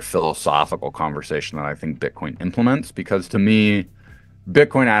bigger philosophical conversation that I think Bitcoin implements. Because to me,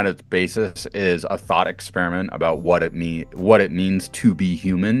 Bitcoin at its basis is a thought experiment about what it means to be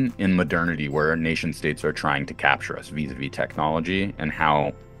human in modernity, where nation states are trying to capture us vis-a-vis technology, and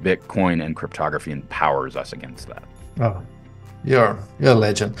how Bitcoin and cryptography empowers us against that. Oh, you're a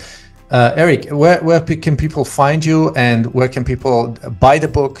legend. Erik, where can people find you, and where can people buy the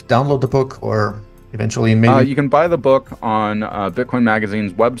book, download the book, or eventually maybe? You can buy the book on Bitcoin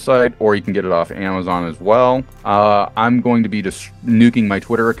Magazine's website, or you can get it off Amazon as well. I'm going to be just nuking my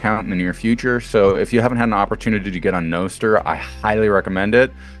Twitter account in the near future, so if you haven't had an opportunity to get on Nostr, I highly recommend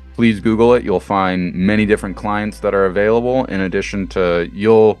it. Please Google it. You'll find many different clients that are available. In addition to,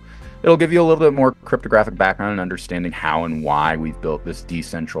 it'll give you a little bit more cryptographic background and understanding how and why we've built this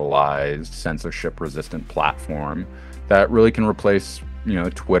decentralized, censorship-resistant platform that really can replace,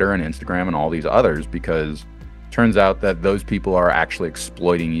 Twitter and Instagram and all these others, because it turns out that those people are actually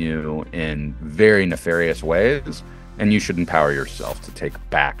exploiting you in very nefarious ways, and you should empower yourself to take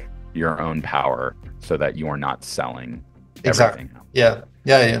back your own power so that you are not selling Exactly. everything. Yeah.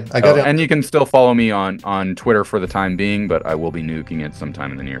 I got it. And you can still follow me on Twitter for the time being, but I will be nuking it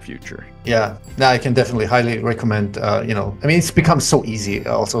sometime in the near future. Yeah, no, I can definitely highly recommend. I mean, it's become so easy.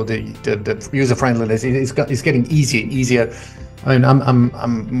 Also, the user friendliness is getting easier. I mean,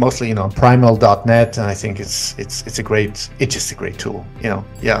 I'm mostly primal.net, and I think it's just a great tool.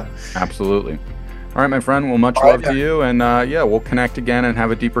 Yeah. Absolutely. All right, my friend. Well, much love to you, and we'll connect again and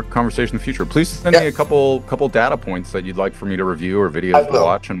have a deeper conversation in the future. Please send me a couple data points that you'd like for me to review or videos to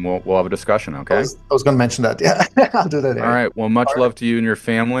watch, and we'll have a discussion. Okay. I was going to mention that. Yeah, I'll do that. All right. Well, much love to you and your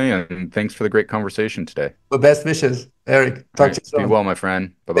family, and thanks for the great conversation today. The best wishes, Erik. Talk to you soon. Be well, my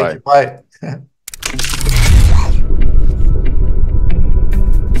friend. Bye-bye. Bye.